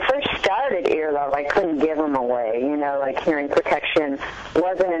when I first started Earlove, I couldn't give them away. Hearing protection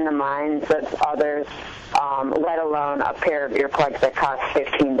wasn't in the minds of others, let alone a pair of earplugs that cost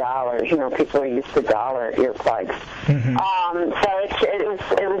 $15. People are used to dollar earplugs. Mm-hmm. So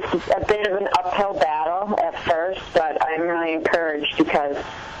it was a bit of an uphill battle at first, but I'm really encouraged because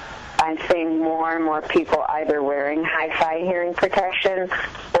I'm seeing more and more people either wearing hi-fi hearing protection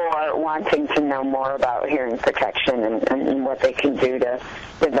or wanting to know more about hearing protection and what they can do to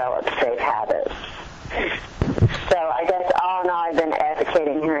develop safe habits. So I guess all in all, I've been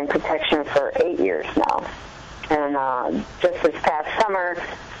advocating hearing protection for 8 years now. And just this past summer,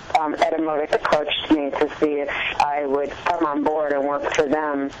 Earlove approached me to see if I would come on board and work for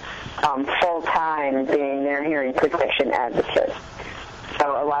them full-time, being their hearing protection advocate.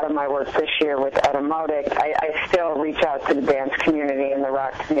 So a lot of my work this year with Earlove, I still reach out to the dance community and the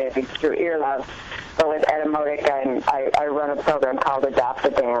rock community through Earlove. But with Earlove, I run a program called Adopt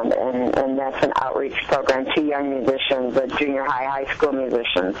a Band, and that's an outreach program to young musicians, junior high school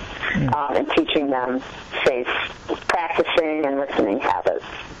musicians, and teaching them safe practicing and listening habits.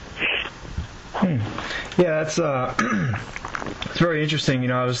 Yeah, that's it's very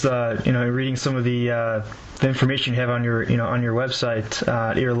interesting. I was reading some of the information you have on your on your website,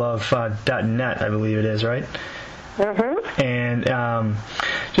 earlove.net, I believe it is, right? Mm-hmm. And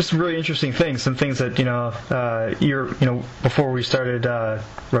just really interesting things. Some things that you're before we started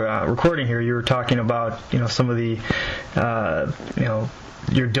recording here, you were talking about some of the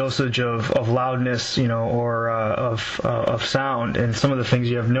your dosage of loudness, or of sound, and some of the things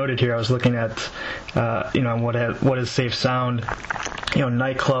you have noted here. I was looking at, what is safe sound.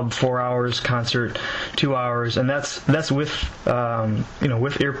 Nightclub 4 hours, concert 2 hours, and that's with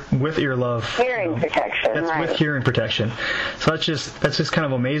Earlove hearing protection. That's right. With hearing protection. So that's just kind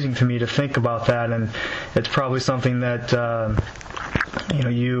of amazing to me to think about that, and it's probably something that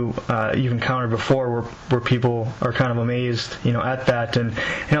you've encountered before where people are kind of amazed at that, and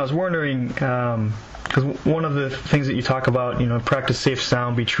I was wondering, because one of the things that you talk about, practice safe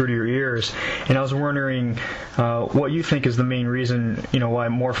sound, be true to your ears, and I was wondering what you think is the main reason why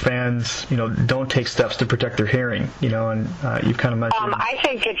more fans don't take steps to protect their hearing, and you kind of mentioned. I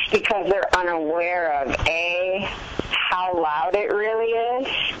think it's because they're unaware of how loud it really is,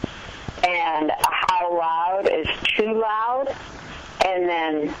 and how loud is too loud. And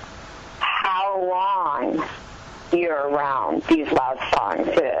then how long you're around these loud songs.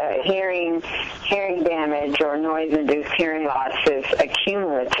 Hearing damage or noise-induced hearing loss is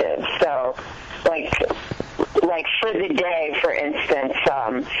accumulative. So, like for the day, for instance,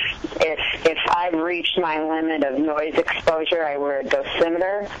 if I've reached my limit of noise exposure, I wear a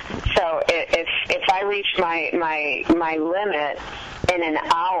dosimeter. So if I reach my limit in an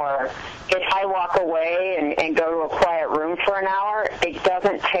hour, if I walk away and go to a quiet room for an hour, it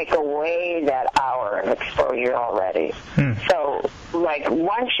doesn't take away that hour of exposure already. So,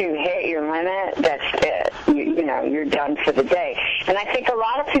 once you hit your limit, that's it. You're done for the day. And I think a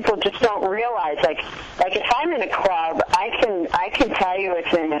lot of people just don't realize, if I'm in a club, I can tell you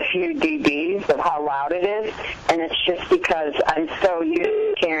it's in a few dBs of how loud it is, and it's just because I'm so used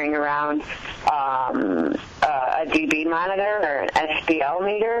to carrying around a dB monitor or an SBL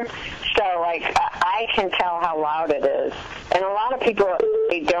meter. So, I can tell how loud it is. And a lot of people,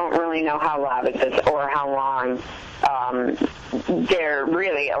 they don't really know how loud it is or how long they're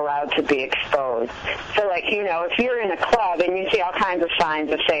really allowed to be exposed. So, if you're in a club and you see all kinds of signs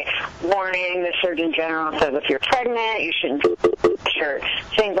that say, warning, the Surgeon General says if you're pregnant, you shouldn't do shirts,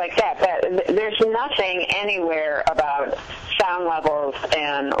 things like that. But there's nothing anywhere about sound levels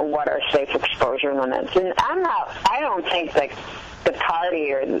and what are safe exposure limits. And I don't think the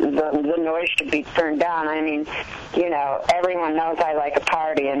party or the noise should be turned down. I mean, everyone knows I like a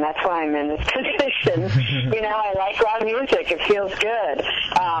party, and that's why I'm in this position. I like loud music. It feels good.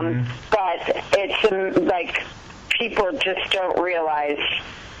 But it's people just don't realize,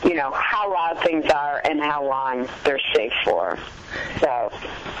 how loud things are and how long they're safe for. So,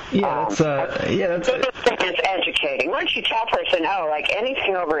 that's the biggest thing is educating. Once you tell a person,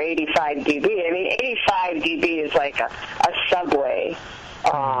 anything over 85 dB, 85 dB is like a subway,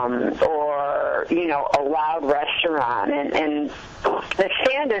 or, a loud restaurant. And the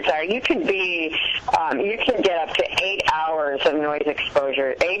standards are you can get up to 8 hours of noise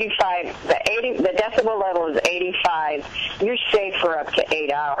exposure. The decibel level is 85. You're safe for up to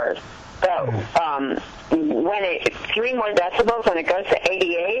 8 hours. So when 3 more decibels, when it goes to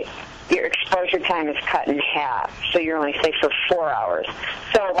 88, your exposure time is cut in half. So you're only safe for 4 hours.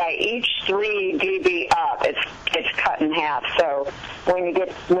 So by each 3 dB up, it's cut in half. So when you get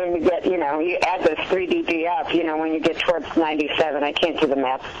you add those 3 dB up, when you get towards 97, I can't do the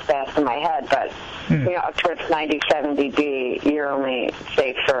math fast in my head, but up towards 97 dB, you're only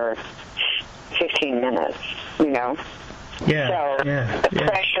safe for 15 minutes. Yeah. So the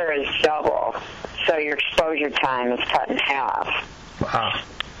pressure is double. So your exposure time is cut in half. Wow.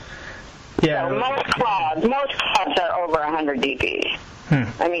 Yeah. So most clubs are over 100 dB.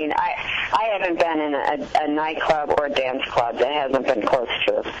 I mean, I haven't been in a nightclub or a dance club that hasn't been close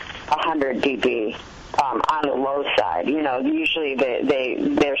to 100 dB on the low side. You know, usually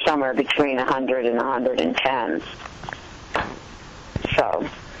they're somewhere between 100 and 110. So.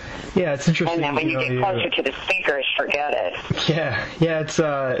 Yeah, it's interesting. And then when you get closer to the speakers, forget it. Yeah. It's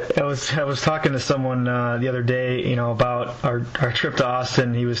I was talking to someone the other day, you know, about our trip to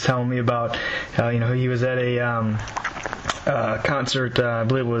Austin. He was telling me about you know, he was at a concert. I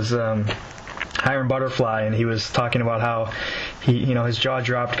believe it was Iron Butterfly, and he was talking about how he, you know, his jaw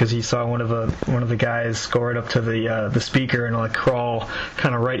dropped because he saw one of the guys go right up to the speaker and like crawl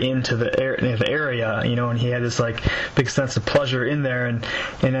kind of right into the area, you know, and he had this like big sense of pleasure in there, and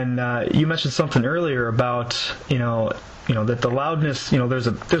then you mentioned something earlier about you know that the loudness, you know, there's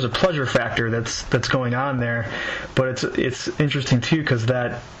a pleasure factor that's going on there, but it's interesting too because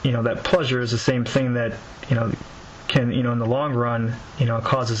that, you know, that pleasure is the same thing that, you know, can, you know, in the long run, you know,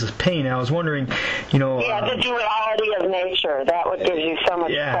 causes us pain. I was wondering, you know. Yeah, the duality of nature, that what gives you so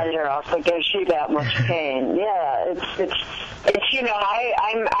much pleasure also gives you that much pain. Yeah, it's you know,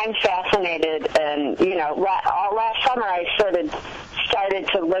 I'm fascinated, and you know, last summer I started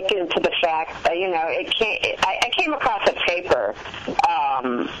to look into the fact that, you know, I came across a paper.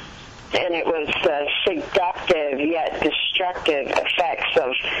 And it was the seductive yet destructive effects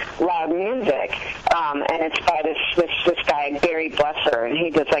of loud music. And it's by this guy, Barry Blesser, and he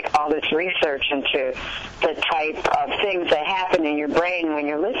does like all this research into the type of things that happen in your brain when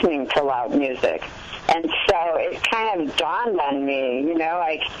you're listening to loud music. And so it kind of dawned on me, you know,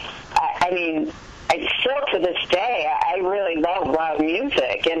 like, I mean, I still to this day, I really love loud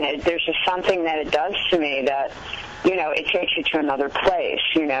music, and there's just something that it does to me that, you know, it takes you to another place,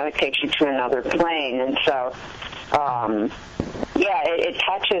 you know, it takes you to another plane, and so, yeah, it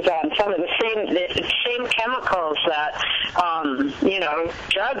touches on some of the same chemicals that, you know,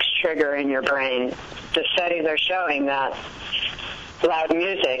 drugs trigger in your brain. The studies are showing that loud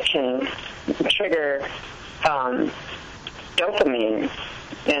music can trigger dopamine,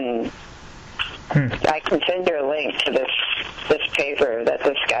 and I can send you a link to this paper that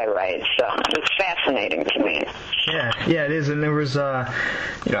this guy writes. So it's fascinating to me. Yeah, it is. And there was, you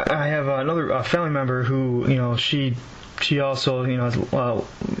know, I have another family member who, you know, she also, you know, has,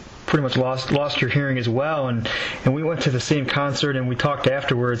 pretty much lost her hearing as well, and we went to the same concert and we talked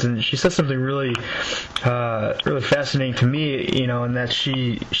afterwards, and she said something really fascinating to me, you know, in that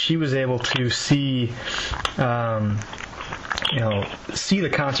she was able to see you know, see the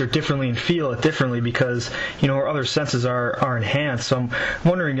concert differently and feel it differently because, you know, our other senses are enhanced. So I'm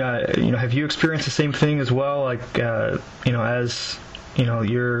wondering, you know, have you experienced the same thing as well? Like, you know, as, you know,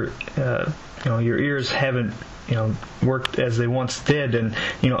 your ears haven't, you know, worked as they once did, and,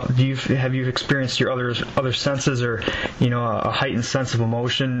 you know, have you experienced your other senses, or, you know, a heightened sense of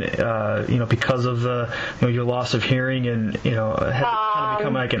emotion, you know, because of you know, your loss of hearing, and, you know, has it kind of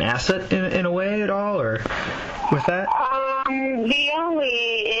become like an asset in a way at all, or with that?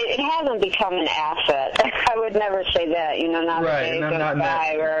 It hasn't become an asset. I would never say that, you know, right, not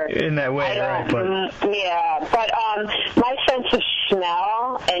in that way, right? But. Yeah, but my sense of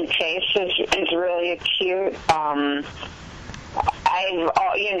smell and taste is really acute.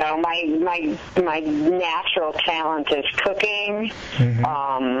 You know, my natural talent is cooking. Mm-hmm.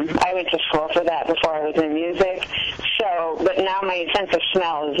 I went to school for that before I was in music. So, but now my sense of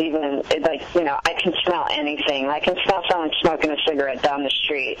smell is even, like, you know, I can smell anything. I can smell someone smoking a cigarette down the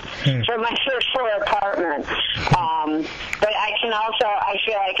street from my first floor apartment. But I can also, I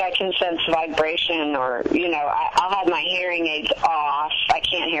feel like I can sense vibration, or, you know, I'll have my hearing aids off. I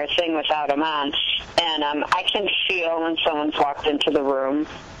can't hear a thing without them on. And I can feel when someone's walked into the room.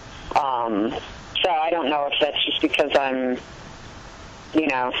 So I don't know if that's just because I'm, you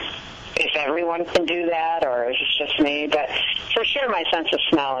know, if everyone can do that or if it's just me. But for sure my sense of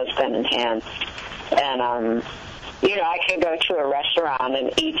smell has been enhanced. And, you know, I could go to a restaurant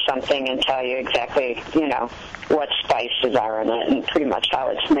and eat something and tell you exactly, you know, what spices are in it and pretty much how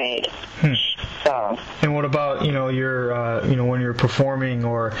it's made. So. And what about, you know, your, you know, when you're performing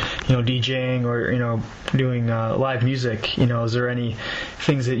or, you know, DJing or, you know, doing live music, you know, is there any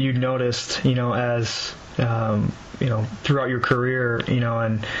things that you noticed, you know, as, you know, throughout your career, you know,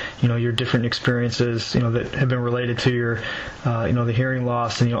 and, you know, your different experiences, you know, that have been related to your, you know, the hearing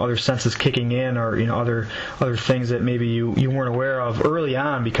loss and, you know, other senses kicking in, or, you know, other things that maybe you weren't aware of early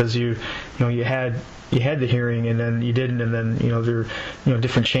on because you had the hearing and then you didn't, and then, you know, there, you know,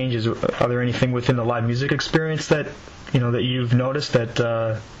 different changes. Are there anything within the live music experience that, you know, that you've noticed that,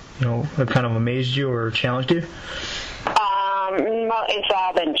 you know, have kind of amazed you or challenged you? It's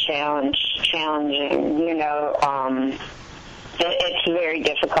all been challenging. It's very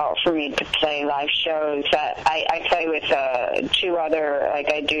difficult for me to play live shows. I play with two other,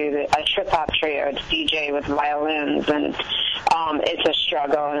 like I do a trip-hop trio. It's DJ with violins, and it's a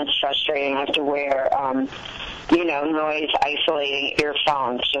struggle and it's frustrating. I have to wear, noise isolating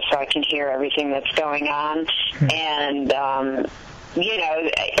earphones just so I can hear everything that's going on. And,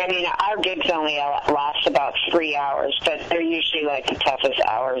 our gigs only last about 3 hours, but they're usually like the toughest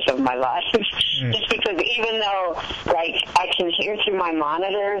hours of my life. Just because even though, like, I can hear through my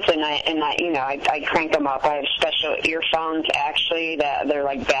monitors and I crank them up. I have special earphones actually that they're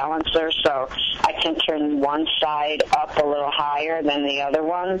like balancers, so I can turn one side up a little higher than the other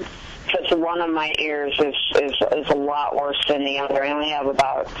one. Because one of my ears is a lot worse than the other. I only have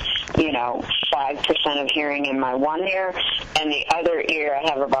about 5% of hearing in my one ear, and the other ear I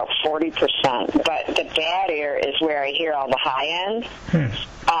have about 40%. But the bad ear is where I hear all the high end.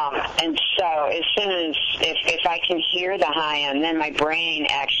 And so as soon as if I can hear the high end, then my brain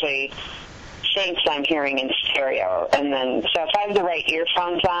actually thinks I'm hearing in stereo. And then, so if I have the right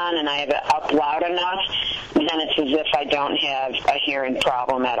earphones on and I have it up loud enough, then it's as if I don't have a hearing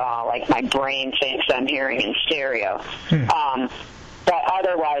problem at all. Like my brain thinks I'm hearing in stereo. But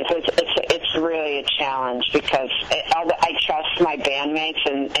otherwise, it's really a challenge because I trust my bandmates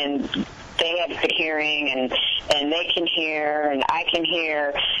and they have good hearing and they can hear and I can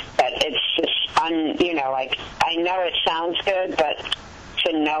hear, but it's just I know it sounds good, but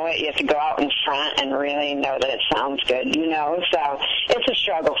to know it, you have to go out in front and really know that it sounds good, so it's a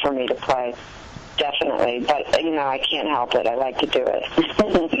struggle for me to play, definitely, but I can't help it. I like to do it.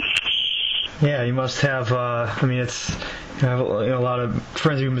 Yeah, you must have. I have a lot of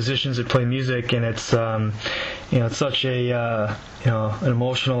friends who are musicians that play music, and it's it's such a an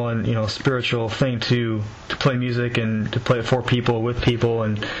emotional and spiritual thing to play music and to play it for people, with people,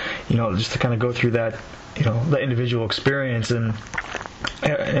 and just to kind of go through that that individual experience. And I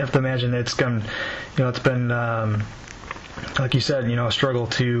have to imagine it's been like you said, a struggle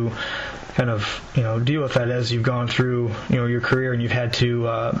to kind of deal with that as you've gone through your career, and you've had to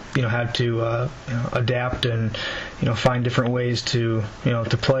adapt and find different ways to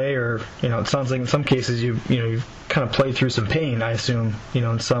to play, or it sounds like in some cases you've kind of played through some pain, I assume,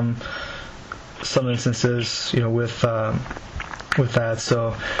 in some instances with that.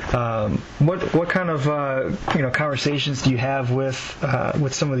 So what kind of conversations do you have with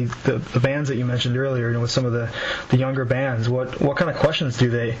some of the bands that you mentioned earlier, with some of the younger bands? What kind of questions do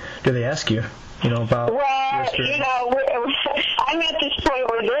they ask you about your experience? I'm at this point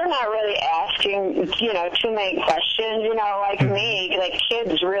where they're not really asking too many questions, like me. Like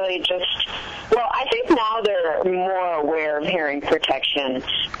kids really just, I think now they're more aware of hearing protection,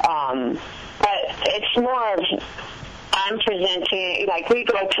 but it's more of I'm presenting, like we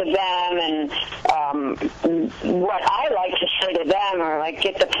go to them, and what I like to say to them, or like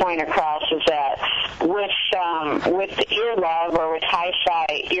get the point across, is that with the Earlove or with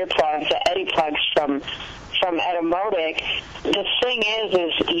hi-fi earplugs, the Eddie plugs from Etymotic, the thing is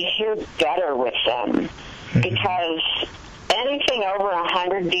you hear better with them because anything over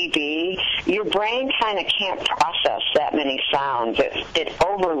 100 dB, your brain kind of can't process that many sounds. It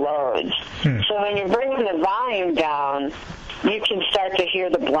overloads. So when you're bringing the volume down, you can start to hear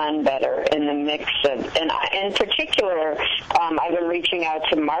the blend better in the mix of, and in particular, I've been reaching out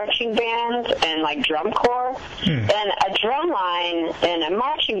to marching bands and like drum corps, and a drum line and a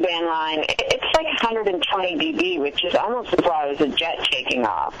marching band line, it's like 120 dB, which is almost as loud as a jet taking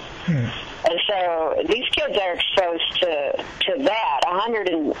off. And so these kids are exposed to that,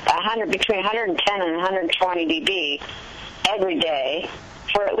 between 110 and 120 dB every day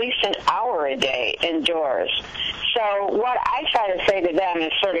for at least an hour a day indoors. So what I try to say to them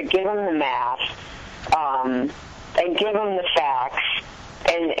is sort of give them the math and give them the facts,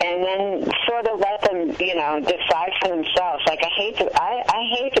 and then sort of let them, decide for themselves. Like I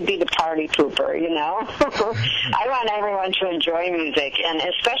hate to be the party pooper, I want everyone to enjoy music, and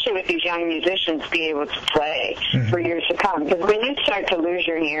especially with these young musicians, be able to play for years to come. Because when you start to lose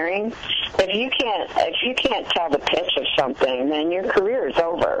your hearing, if you can't tell the pitch of something, then your career is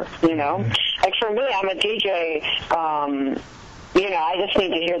over. Like for me, I'm a DJ. I just need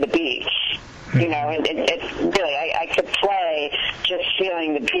to hear the beats. It's really, I could play just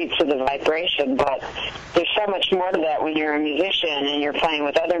feeling the beats of the vibration, but there's so much more to that when you're a musician and you're playing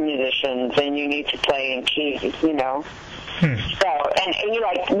with other musicians and you need to play in keys, So, and you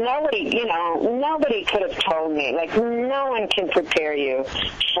like, nobody could have told me, like, no one can prepare you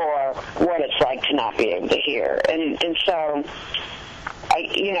for what it's like to not be able to hear. And so,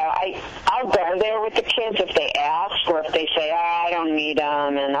 I'll go there with the kids if they ask, or if they say, I don't need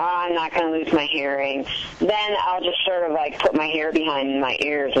them, and I'm not going to lose my hearing. Then I'll just sort of like put my hair behind my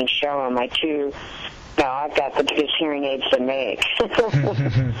ears and show them I've got the biggest hearing aids to make. And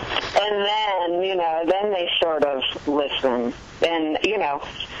then, then they sort of listen. And,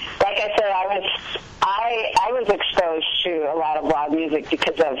 like I said, I was exposed to a lot of loud music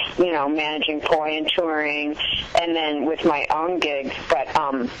because of, managing Poi and touring, and then with my own gigs. But,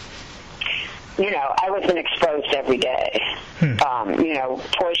 I wasn't exposed every day.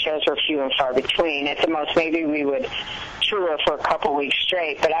 Toy shows were few and far between. At the most, maybe we would tour for a couple weeks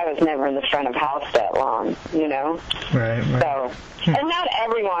straight, but I was never in the front of house that long, Right. So, and not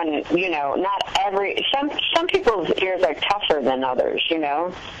everyone, some people's ears are tougher than others,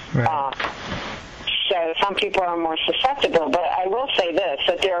 Right. So some people are more susceptible, but I will say this,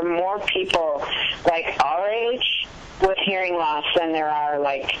 that there are more people like our age with hearing loss than there are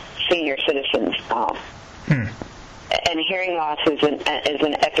like senior citizens now. And hearing loss is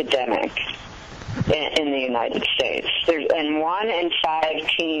an epidemic in the United States. And 1 in 5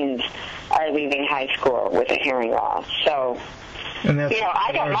 teens are leaving high school with a hearing loss. So, and that's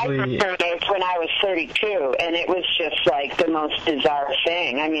I got my first hearing aids when I was 32, and it was just like the most bizarre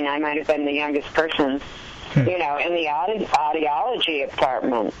thing. I mean, I might have been the youngest person, in the audiology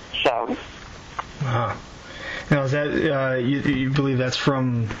department. So. Wow. Now, is that you believe that's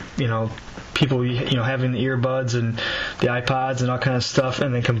from people having the earbuds and the iPods and all kind of stuff,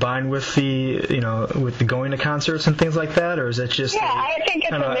 and then combined with the with the going to concerts and things like that, or is that just? Yeah, I think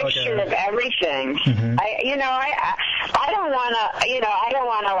it's a mixture of everything. Mm-hmm. I don't want to.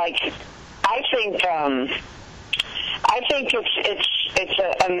 I think it's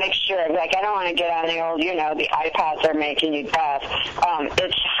a mixture of, like, I don't want to get on the old, the iPods are making you deaf.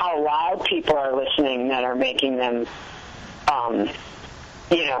 It's how loud people are listening that are making them,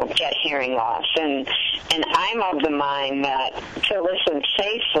 get hearing loss. And I'm of the mind that to listen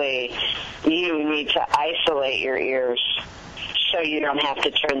safely, you need to isolate your ears so you don't have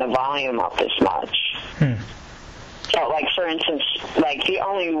to turn the volume up as much. So, like, for instance, like, the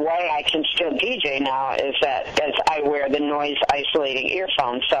only way I can still DJ now is that as I wear the noise-isolating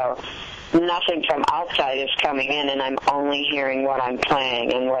earphones, so nothing from outside is coming in, and I'm only hearing what I'm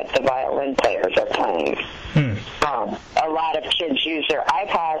playing and what the violin players are playing. A lot of kids use their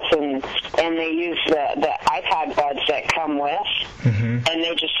iPods, and they use the iPod buds that come with, and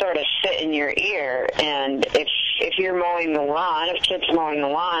they just sort of sit in your ear, and if you're mowing the lawn, if kid's mowing the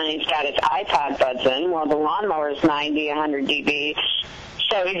lawn, he's got his iPod buds in, well, the lawnmower is 90, 100 dB,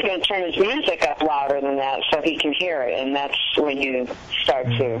 so he's going to turn his music up louder than that so he can hear it, and that's when you start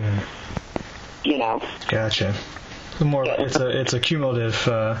to, Gotcha. It's a cumulative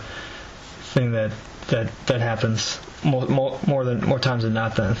thing that happens more times than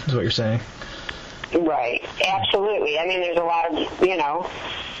not. Then is what you're saying. Right. Absolutely. I mean, there's a lot of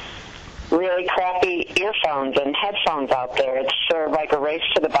really crappy earphones and headphones out there. It's sort of like a race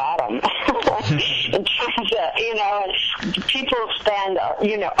to the bottom. In terms of, and people spend,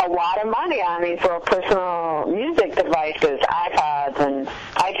 a lot of money on these little personal music devices, iPods and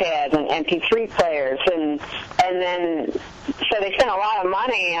iPads and MP3 players, and then, so they spend a lot of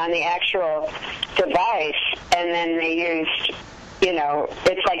money on the actual device, and then they used,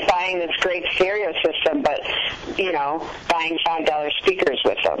 it's like buying this great stereo system, but, buying $5 speakers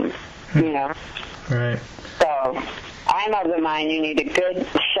with them. Right. So I'm of the mind you need a good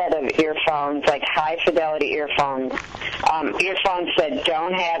set of earphones, like high fidelity earphones, earphones that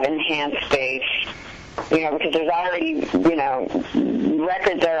don't have enhanced bass, because there's already,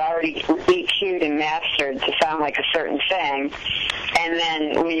 records are already EQ'd and mastered to sound like a certain thing. And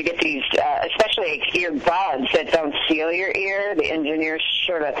then when you get these, especially earbuds that don't seal your ear, the engineers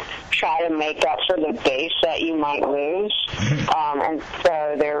sort of try to make up for the bass that you might lose. And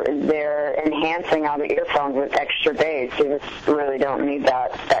so they're enhancing all the earphones with extra bass. You just really don't need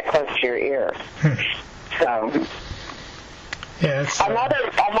that close to your ear. So. Yeah,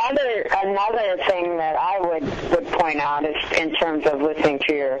 another thing that I would point out is in terms of listening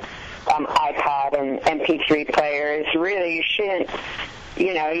to your iPod and MP3 player is really you shouldn't,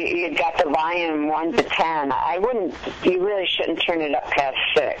 you've got the volume 1 to 10. You really shouldn't turn it up past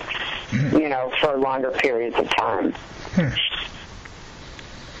 6, for longer periods of time.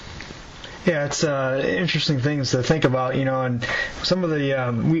 Yeah, it's interesting things to think about, and some of the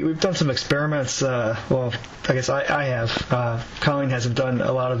we've done some experiments. Well, I guess I have. Colleen hasn't done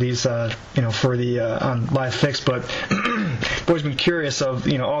a lot of these, for the on Live Fix, but always been curious of,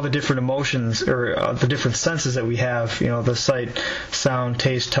 all the different emotions or the different senses that we have, the sight, sound,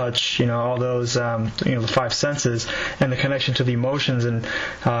 taste, touch, all those, the five senses, and the connection to the emotions. And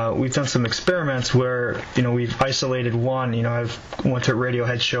we've done some experiments where, we've isolated one. I've went to a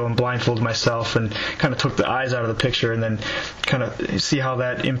Radiohead show and blindfolded myself and kind of took the eyes out of the picture and then kind of see how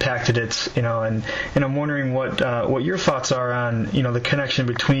that impacted it, and I'm wondering what your thoughts are on, the connection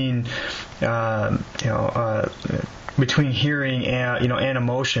between, between hearing and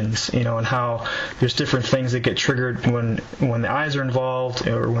emotions, and how there's different things that get triggered when the eyes are involved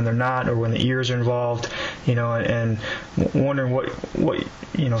or when they're not, or when the ears are involved, and wondering what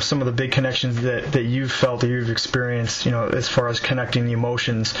some of the big connections that you've felt, that you've experienced, as far as connecting the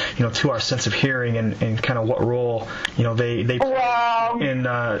emotions, to our sense of hearing, and kind of what role, they play in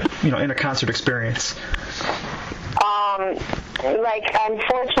a concert experience.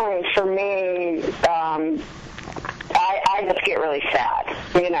 Unfortunately for me, I just get really sad.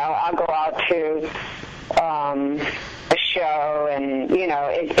 I'll go out to a show, and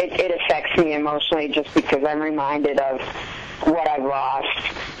it affects me emotionally just because I'm reminded of what I've lost.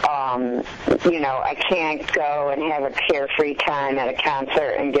 I can't go and have a carefree time at a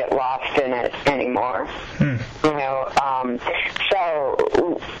concert and get lost in it anymore.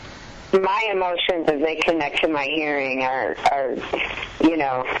 So my emotions, as they connect to my hearing, are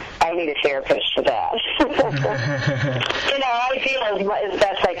I need a therapist for that. I feel as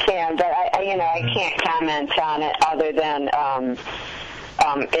best I can, but I can't comment on it other than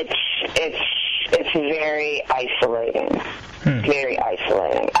it's very isolating. Very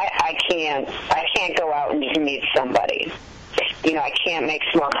isolating. I can't go out and just meet somebody. I can't make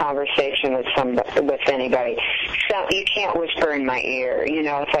small conversation with anybody. So you can't whisper in my ear.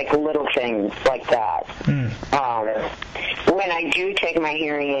 It's like little things like that. When I do take my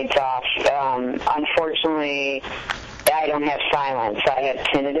hearing aids off, unfortunately, I don't have silence. I have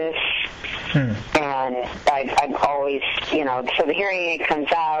tinnitus. And I've always, so the hearing aid comes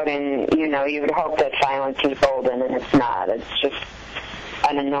out, and, you would hope that silence is golden, and it's not. It's just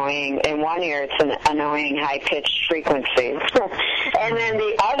an annoying, in one ear it's an annoying high-pitched frequency. And then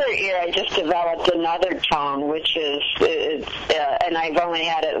the other ear I just developed another tone, which is, and I've only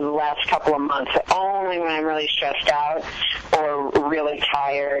had it the last couple of months, only when I'm really stressed out or really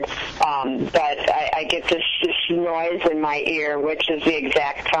tired. But I get this noise in my ear, which is the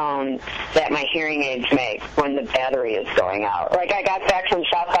exact tone that my hearing aids make when the battery is going out. Like I got back from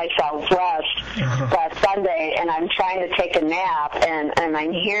South by Southwest last Sunday, and I'm trying to take a nap, and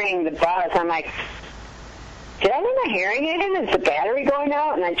I'm hearing the buzz. I'm like, did I leave my hearing aid in? Is the battery going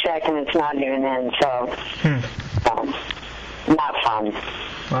out? And I check, and it's not even in. So, not fun.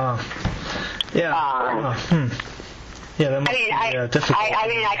 Wow. Yeah. Yeah, that must be difficult.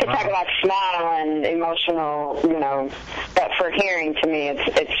 I could talk about smell and emotional, but for hearing, to me,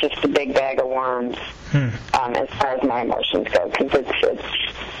 it's just a big bag of worms as far as my emotions go. Because it's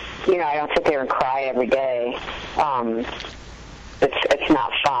I don't sit there and cry every day. It's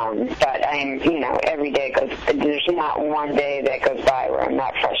not fun, but every day goes. There's not one day that goes by where I'm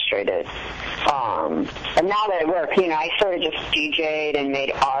not frustrated. And now that I work, I sort of just DJ'd and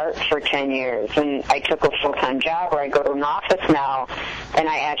made art for 10 years, and I took a full-time job where I go to an office now, and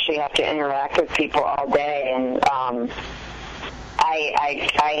I actually have to interact with people all day, and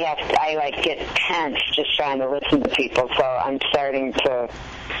I get tense just trying to listen to people. So I'm starting to.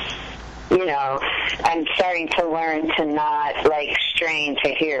 I'm starting to learn to not, strain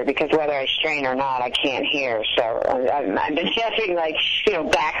to hear, because whether I strain or not, I can't hear. So I've been having,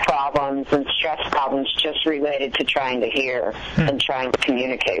 back problems and stress problems just related to trying to hear and trying to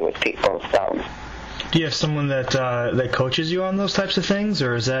communicate with people. So. Do you have someone that coaches you on those types of things,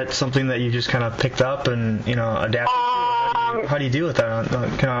 or is that something that you just kind of picked up and, adapted to? How do you deal with that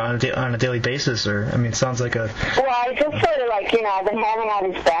on a daily basis? Or, it sounds like a... Well, I just sort of I've been having all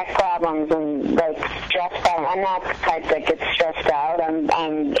these back problems and stressed out. I'm not the type that gets stressed out.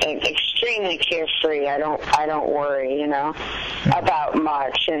 I'm extremely carefree. I don't worry, about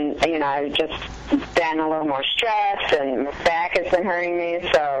much. And, I've just been a little more stressed, and my back has been hurting me.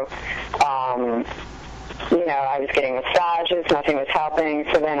 So, I was getting massages. Nothing was helping.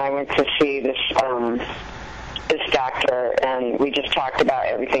 So then I went to see this doctor, and we just talked about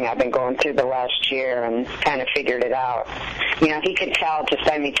everything I've been going through the last year and kind of figured it out. He could tell just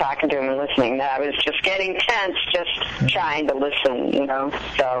by me talking to him and listening that I was just getting tense just trying to listen,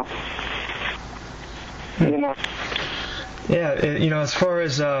 So, Yeah, as far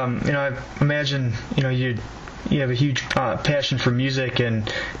as, I imagine, you you have a huge passion for music,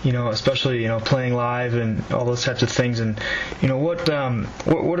 and especially playing live and all those types of things. And what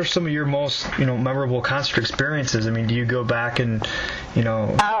are some of your most memorable concert experiences? I mean, do you go back and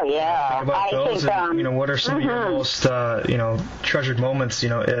Oh yeah, think about those? think And, what are some of your most treasured moments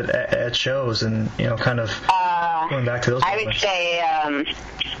at shows, and kind of going back to those I would moments? say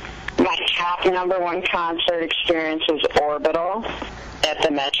my top number one concert experience was Orbital at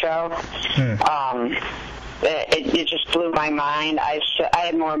the Metro. It just blew my mind. I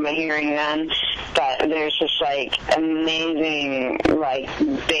had more of a hearing then, but there's this amazing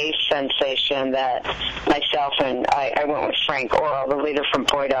bass sensation that myself and I went with Frank Earlove, the leader from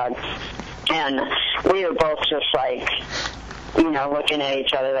Boy Dog, and we were both just looking at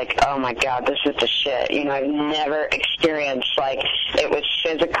each other oh my God, this is the shit. I've never experienced it was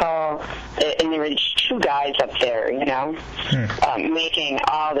physical, and there were just two guys up there, making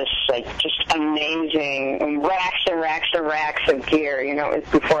all this just amazing racks and racks and racks of gear. It was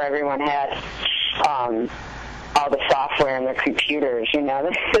before everyone had all the software in their computers.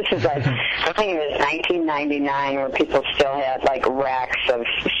 This is I think it was 1999 where people still had racks of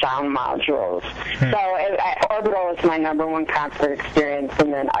sound modules. So Orbital was my number one concert experience,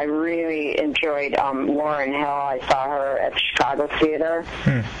 and then I really enjoyed Lauryn Hill. I saw her at the Chicago Theater.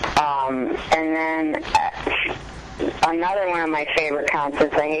 And then another one of my favorite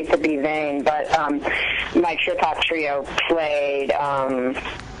concerts, I hate to be vain, but my trip-hop trio played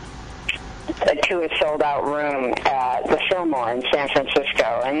to a sold-out room at the Fillmore in San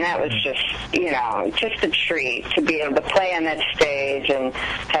Francisco, and that was just a treat to be able to play on that stage and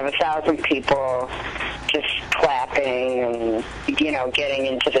have 1,000 people just clapping and getting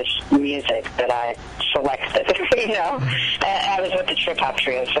into this music that I selected. I was with the Trip Hop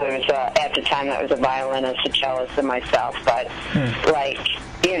Trio, so it was at the time that was a violinist, a cellist, and myself. But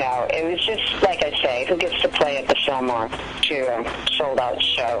it was just like I say, who gets to play at the Fillmore to a sold-out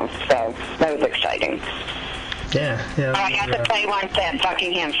show? So that was exciting. Yeah. I got to play once at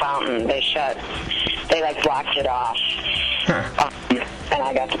Buckingham Fountain. They blocked it off. And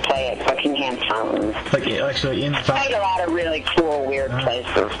I got to play at Buckingham Fountain. Actually in the fountain? I played a lot of really cool, weird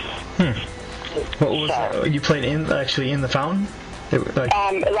places. What was you played in the fountain? They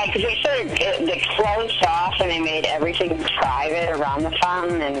closed off and they made everything private around the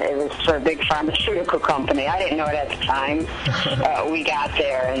fountain, and it was for a big pharmaceutical company. I didn't know it at the time. We got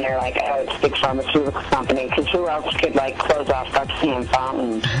there and they're like, oh, it's a big pharmaceutical company, because who else could close off Buckingham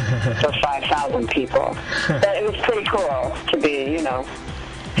Fountain for 5,000 people? But it was pretty cool to be,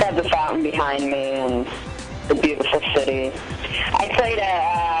 had the fountain behind me and the beautiful city. I played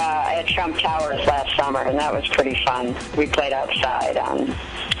at Trump Towers last summer, and that was pretty fun. We played outside on,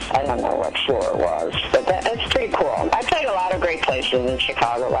 I don't know what floor it was, but that's pretty cool. I played a lot of great places in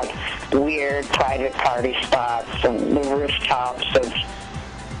Chicago, weird private party spots and the rooftops of,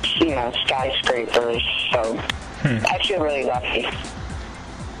 skyscrapers. So I feel really lucky.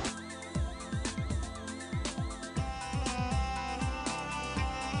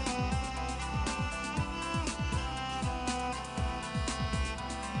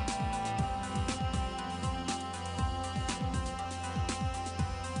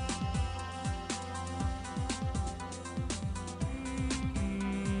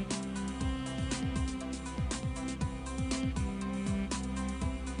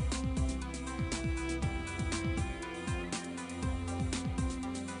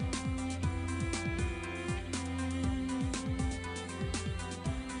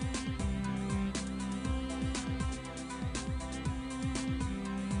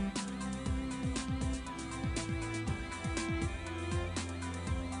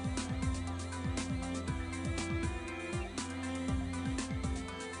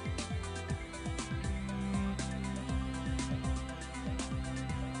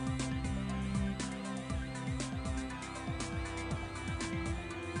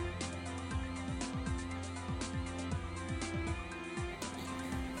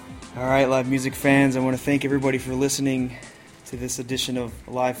 All right, live music fans, I want to thank everybody for listening to this edition of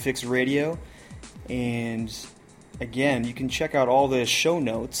Live Fix Radio. And again, you can check out all the show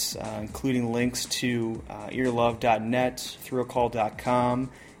notes, including links to earlove.net,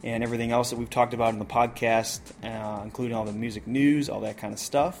 thrillcall.com, and everything else that we've talked about in the podcast, including all the music news, all that kind of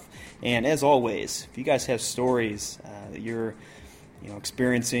stuff. And as always, if you guys have stories that you're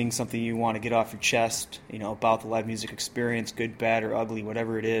experiencing, something you want to get off your chest, about the live music experience, good, bad, or ugly,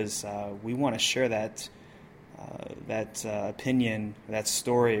 whatever it is, we want to share that opinion, that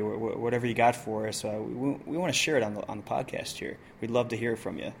story, whatever you got for us. We want to share it on the podcast here. We'd love to hear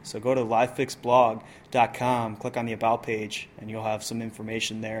from you. So go to livefixblog.com, click on the About page, and you'll have some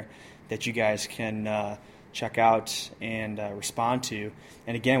information there that you guys can check out and respond to.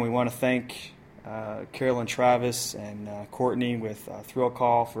 And again, we want to thank Carolyn Travis and Courtney with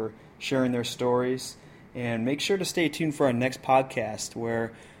Thrillcall for sharing their stories. And make sure to stay tuned for our next podcast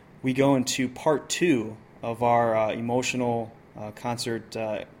where we go into part 2 of our emotional concert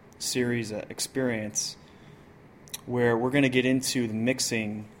series experience, where we're going to get into the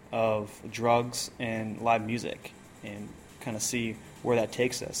mixing of drugs and live music and kind of see where that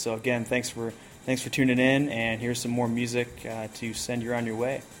takes us. So again, thanks for tuning in, and here's some more music to send you on your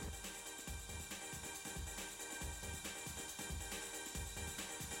way.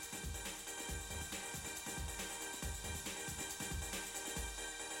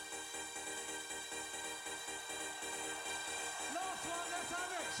 Last one, let's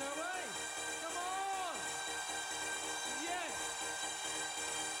have it, shall we? Come on! Yes!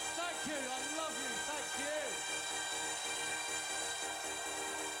 Thank you, I love you, thank you!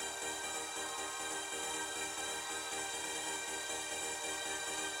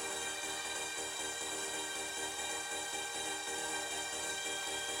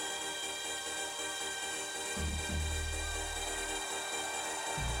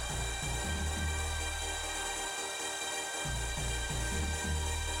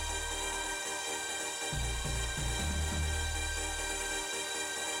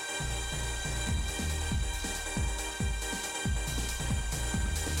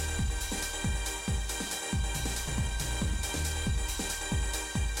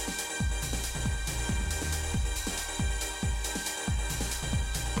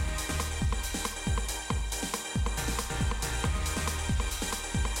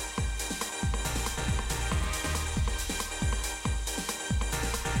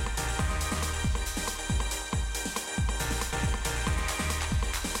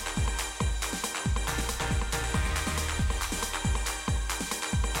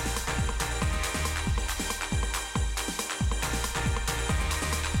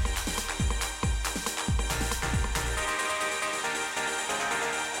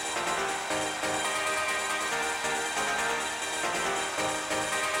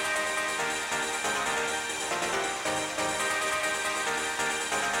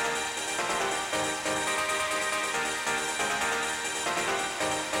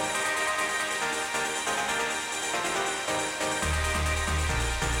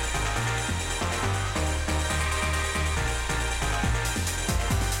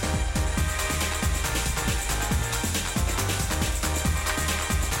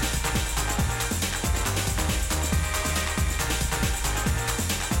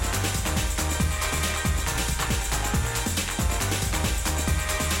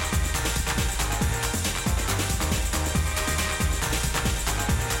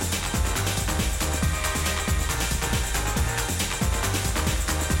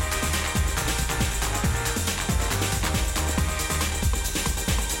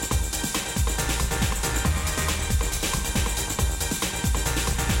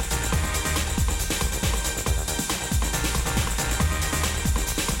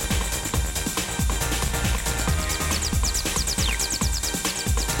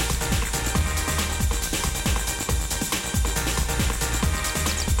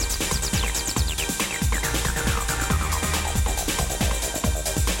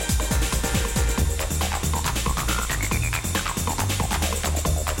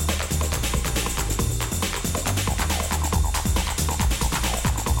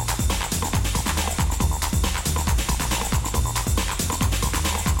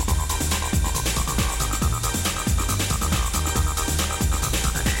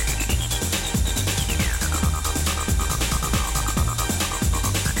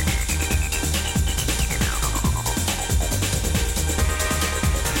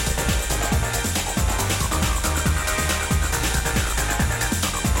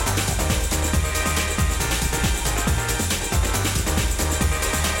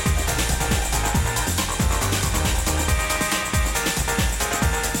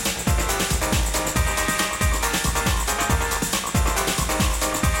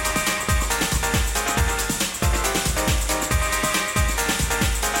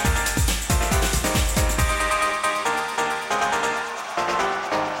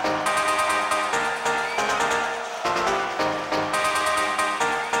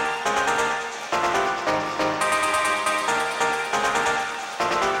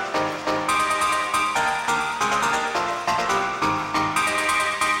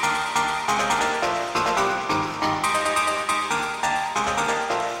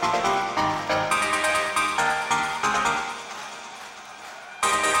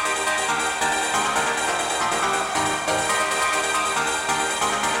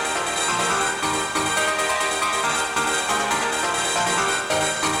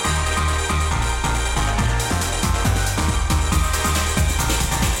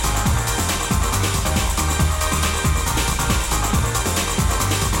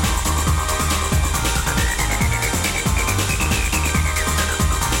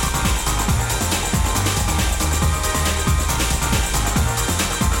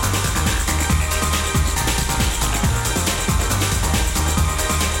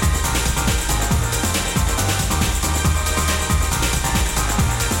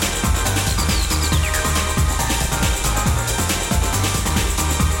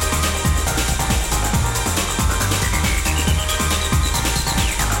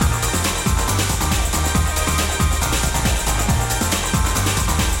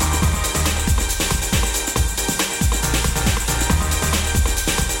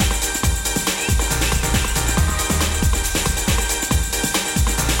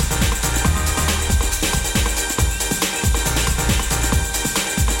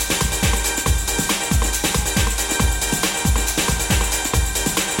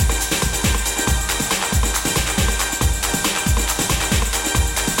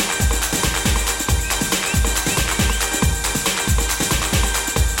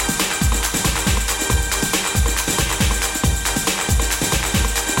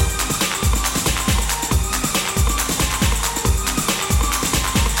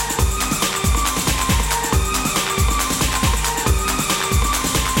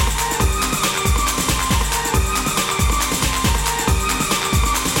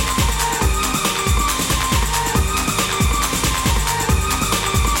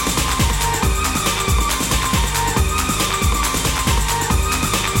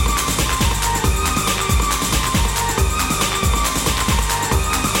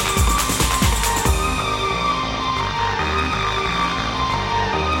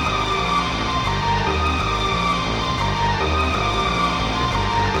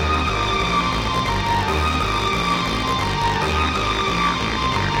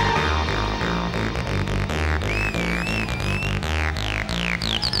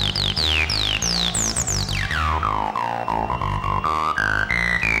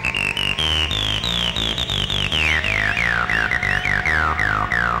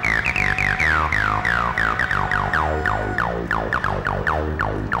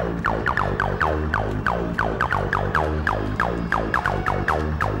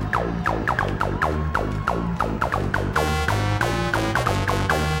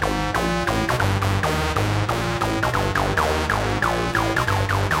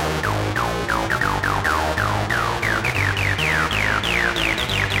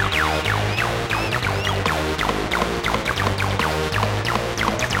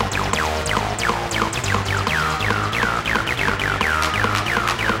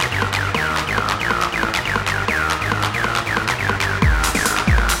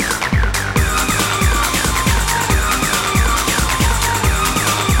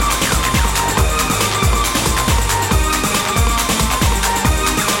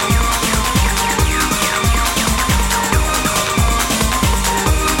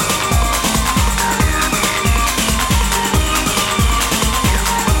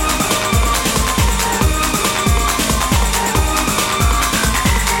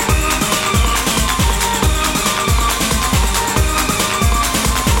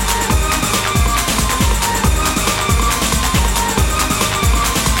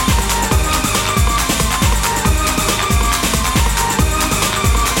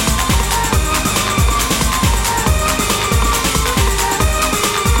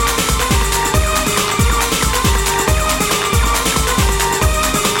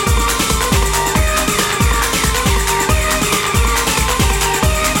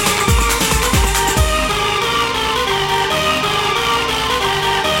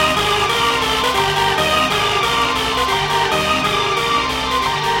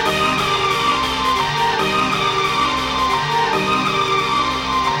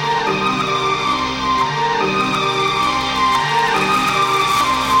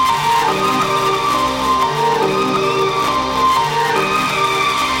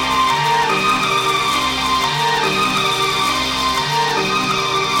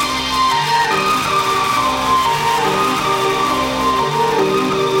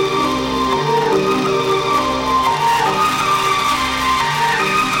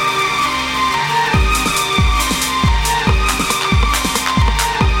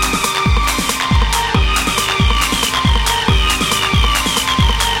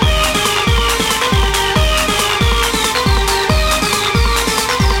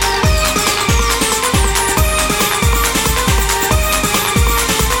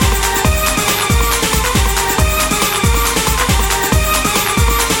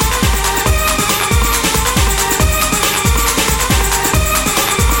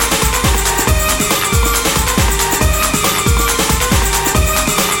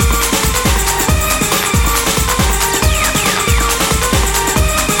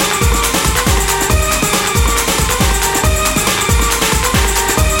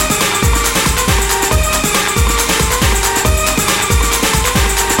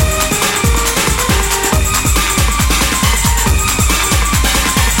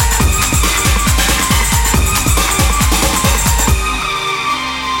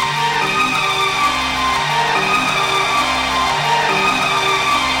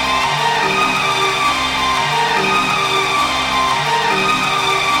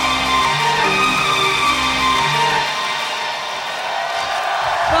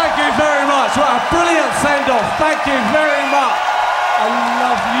 brilliant send-off. Thank you very much. I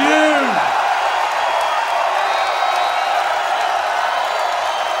love you.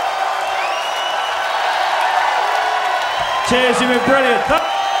 Cheers, you've been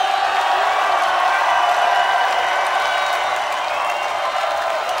brilliant.